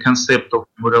of the concept of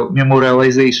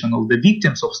memorialization of the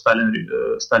victims of Stalin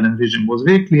regime was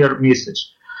very clear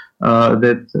message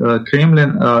that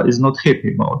Kremlin is not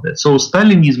happy about that. So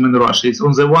Stalinism in Russia is,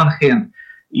 on the one hand,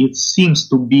 it seems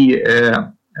to be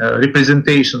a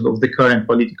representation of the current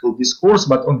political discourse,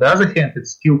 but on the other hand,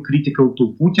 it's still critical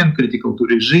to Putin, critical to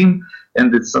regime,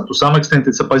 and it's to some extent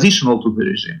it's oppositional to the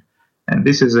regime. And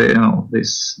this is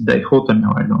this dichotomy.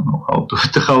 I don't know how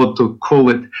to call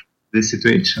it, this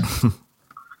situation.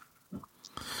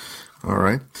 All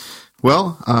right.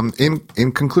 Well,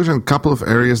 in conclusion, a couple of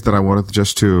areas that I wanted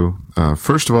just to,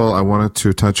 first of all, I wanted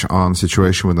to touch on the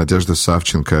situation with Nadezhda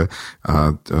Savchenko.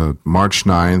 March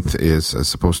 9th is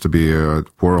supposed to be a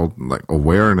World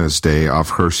Awareness Day of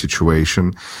her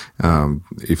situation.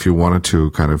 If you wanted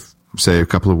to kind of say a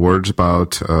couple of words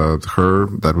about her,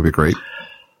 that would be great.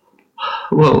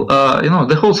 Well,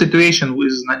 the whole situation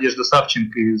with Nadezhda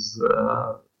Savchenko is,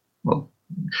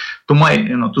 to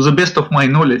the best of my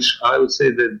knowledge, I would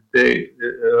say that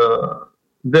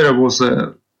there was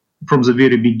from the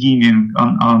very beginning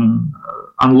an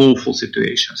unlawful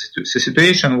situation. It's a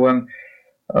situation when,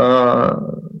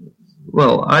 I'm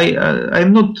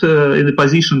not in a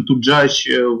position to judge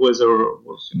whether it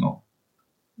was,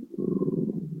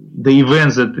 the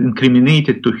events that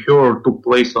incriminated to her took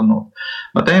place or not.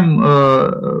 But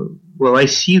I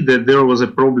see that there was a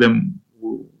problem.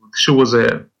 She was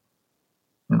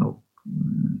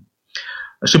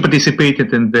she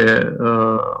participated in the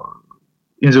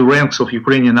ranks of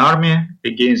Ukrainian army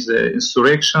against the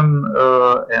insurrection,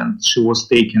 and she was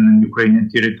taken in Ukrainian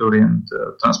territory and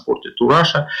transported to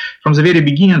Russia. From the very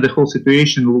beginning, the whole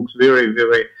situation looked very,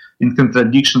 very in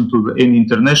contradiction to any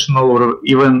international or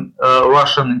even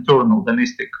Russian internal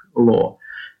domestic law.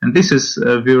 And this is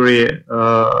a very,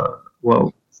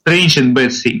 strange and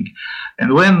bad thing.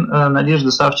 And when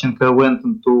Nadezhda Savchenko went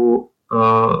into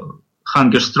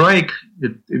hunger strike,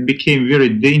 it became very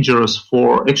dangerous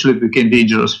it became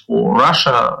dangerous for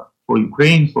Russia, for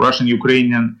Ukraine, for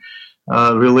Russian-Ukrainian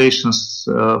relations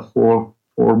for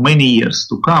many years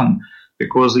to come.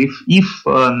 Because if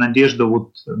Nadezhda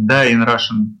would die in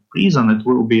Russian prison, it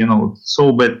will be,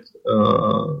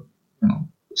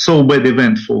 so bad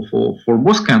event for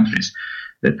both countries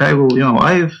that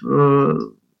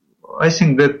I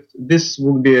think that this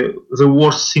would be the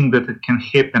worst thing that it can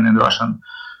happen in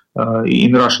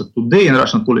Russia today, in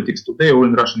Russian politics today, or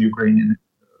in Russian-Ukrainian.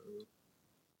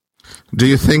 Do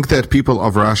you think that people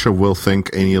of Russia will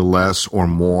think any less or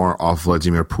more of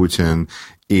Vladimir Putin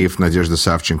if Nadezhda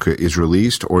Savchenko is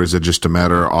released, or is it just a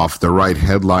matter of the right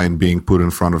headline being put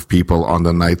in front of people on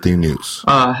the nightly news?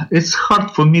 It's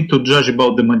hard for me to judge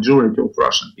about the majority of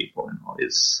Russian people.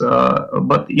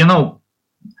 But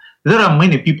there are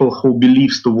many people who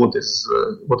believes to what is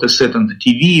said on the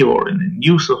TV or in the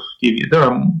news of TV. There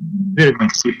are very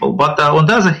many people. But on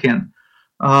the other hand,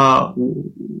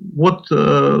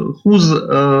 whose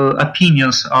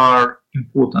opinions are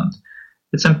important?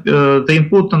 The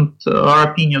important are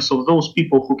opinions of those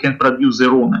people who can produce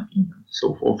their own opinion.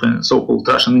 So often so-called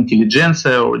Russian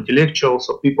intelligentsia or intellectuals,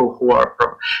 or people who are,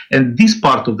 and this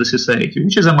part of the society,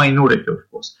 which is a minority, of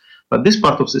course, but this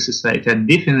part of the society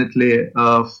definitely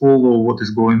follow what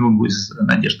is going on with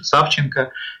Nadezhda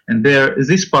Savchenko, and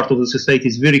this part of the society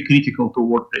is very critical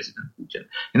toward President Putin.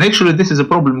 And actually, this is a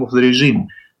problem of the regime.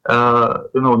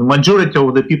 The majority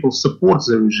of the people support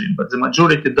the regime, but the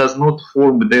majority does not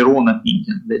form their own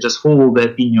opinion. They just follow the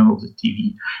opinion of the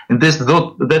TV. And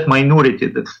that minority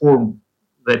that form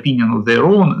the opinion of their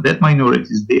own, that minority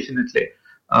is definitely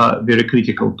very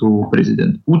critical to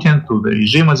President Putin, to the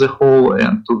regime as a whole,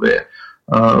 and to the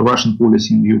Russian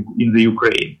policy in the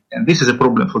Ukraine. And this is a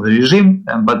problem for the regime,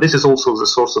 but this is also the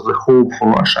source of the hope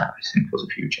for Russia, I think, for the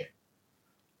future.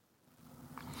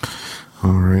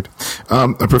 All right.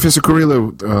 Professor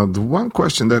Kurylo, the one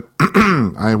question that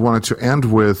I wanted to end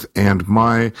with, and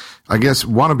I guess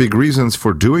one of the big reasons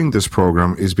for doing this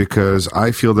program is because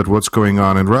I feel that what's going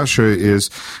on in Russia is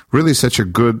really such a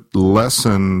good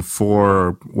lesson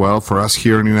for us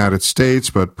here in the United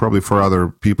States, but probably for other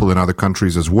people in other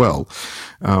countries as well.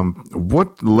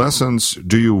 What lessons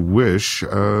do you wish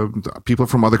people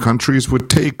from other countries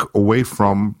would take away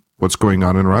from what's going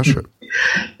on in Russia?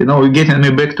 You're getting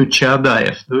me back to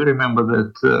Chadaev. Do you remember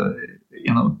that,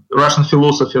 Russian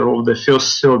philosopher of the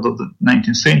first third of the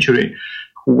 19th century,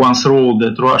 who once wrote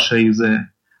that Russia is the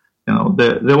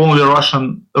only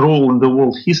Russian role in the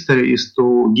world history is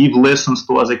to give lessons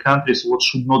to other countries what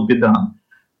should not be done.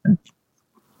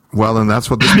 Well, and that's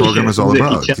what this program is all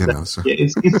about. So. Yeah,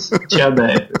 it's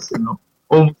Chadaev. It's,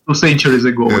 almost 2 centuries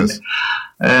ago. Yes.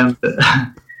 And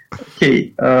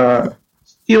okay,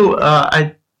 still,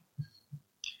 I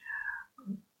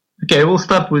will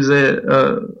start with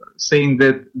saying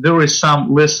that there are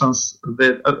some lessons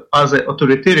that other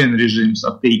authoritarian regimes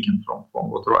are taking from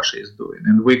what Russia is doing.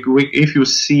 And if you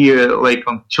see, like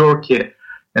on Turkey,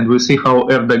 and we see how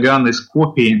Erdogan is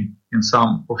copying in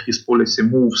some of his policy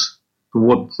moves to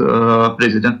what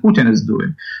President Putin is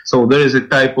doing. So there is a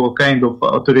kind of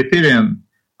authoritarian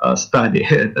study,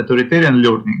 authoritarian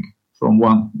learning from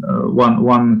one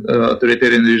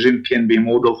authoritarian regime can be a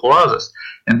model for others.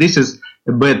 And this is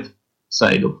a bad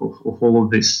side of all of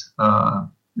this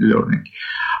learning.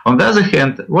 On the other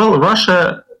hand,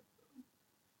 Russia,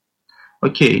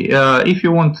 if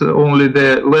you want only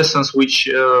the lessons which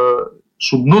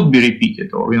should not be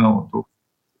repeated, or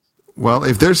well,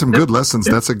 if there's some good lessons,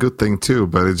 that's a good thing too.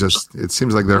 But it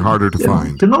seems like they're harder to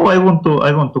find. I want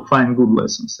to find good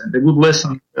lessons, and the good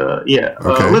lesson,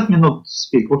 Okay. Let me not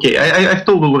speak. Okay, I've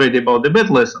told already about the bad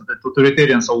lesson that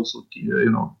authoritarians also,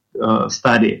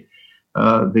 study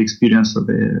the experience of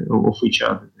each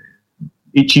other,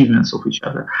 the achievements of each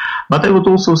other. But I would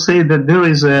also say that there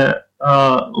is a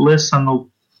lesson of,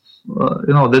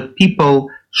 that people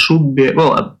should be,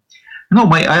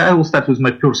 I will start with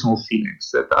my personal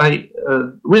feelings that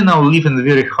we now live in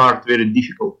very hard, very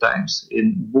difficult times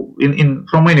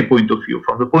from any point of view.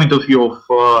 From the point of view of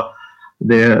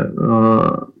the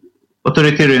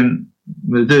authoritarian,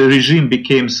 the regime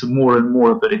became more and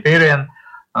more authoritarian.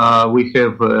 We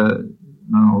have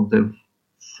the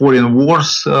foreign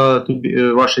wars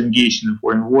Russia engaged in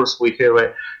foreign wars. We have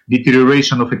a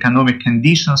deterioration of economic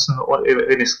conditions on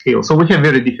any scale. So we have a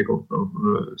very difficult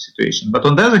situation. But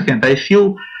on the other hand, I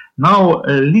feel now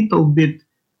a little bit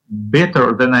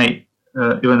better than I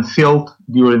even felt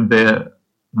during the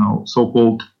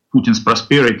so-called Putin's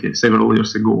prosperity several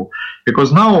years ago.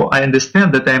 Because now I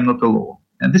understand that I am not alone.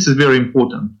 And this is very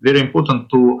important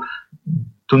to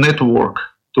network,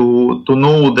 to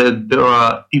know that there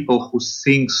are people who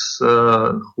think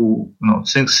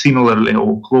similarly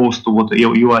or close to what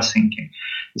you are thinking.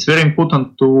 It's very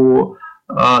important to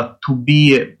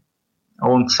be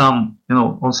on some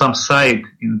side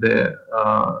in the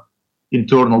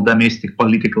internal domestic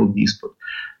political dispute.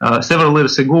 Several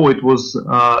years ago, it was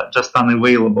just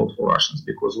unavailable for Russians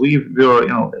because we were,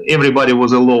 everybody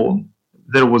was alone.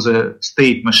 There was a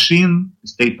state machine,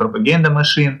 state propaganda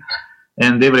machine,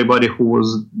 and everybody who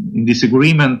was in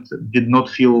disagreement did not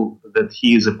feel that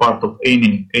he is a part of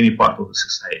any part of the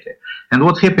society. And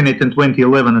what happened in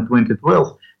 2011 and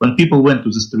 2012, when people went to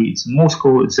the streets in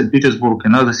Moscow, St. Petersburg,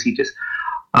 and other cities,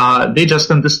 they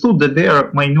just understood that they are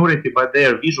a minority, but they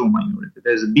are a visual minority.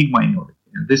 There's a big minority.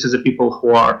 And this is the people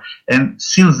who are, and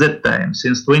since that time,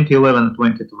 since 2011 and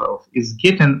 2012, it's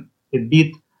getting a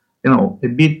bit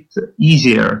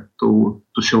easier to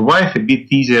survive, a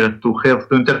bit easier to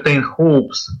entertain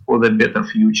hopes for the better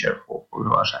future for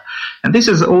Russia. And this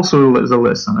is also the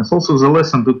lesson. It's also the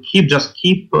lesson to keep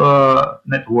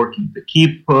networking, to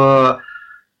keep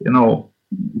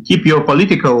your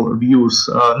political views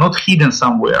not hidden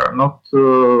somewhere, not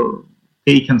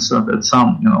taken at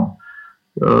some,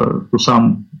 to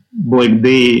some black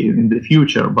day in the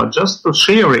future, but just to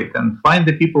share it and find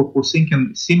the people who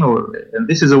thinking similarly. And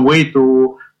this is a way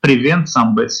to prevent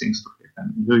some bad things to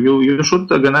happen. You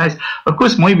should organize. Of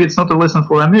course, maybe it's not a lesson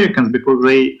for Americans because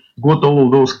they got all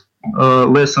of those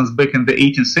lessons back in the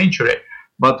 18th century.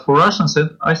 But for Russians,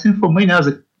 I think for many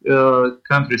other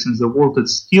countries in the world,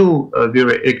 it's still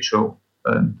very actual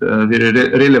and very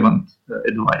relevant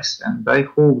advice. And I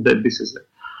hope that this is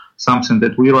something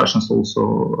that we Russians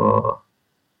also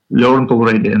learned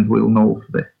already and will know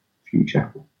for the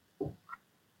future.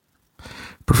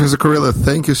 Professor Kurila,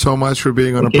 thank you so much for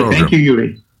being on the program. Thank you,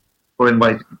 Yuri, for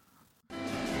inviting me.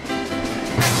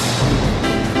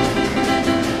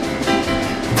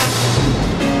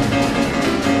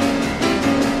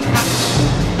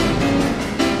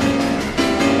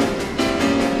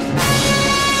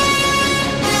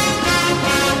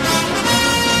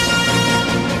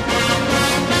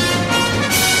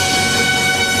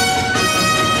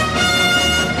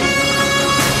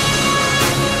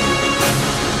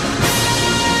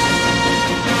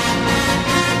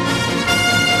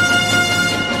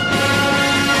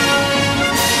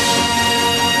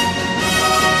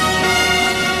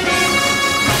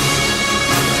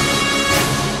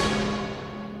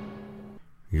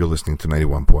 You're listening to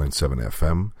 91.7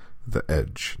 FM, The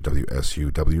Edge,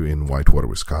 WSUW in Whitewater,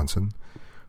 Wisconsin.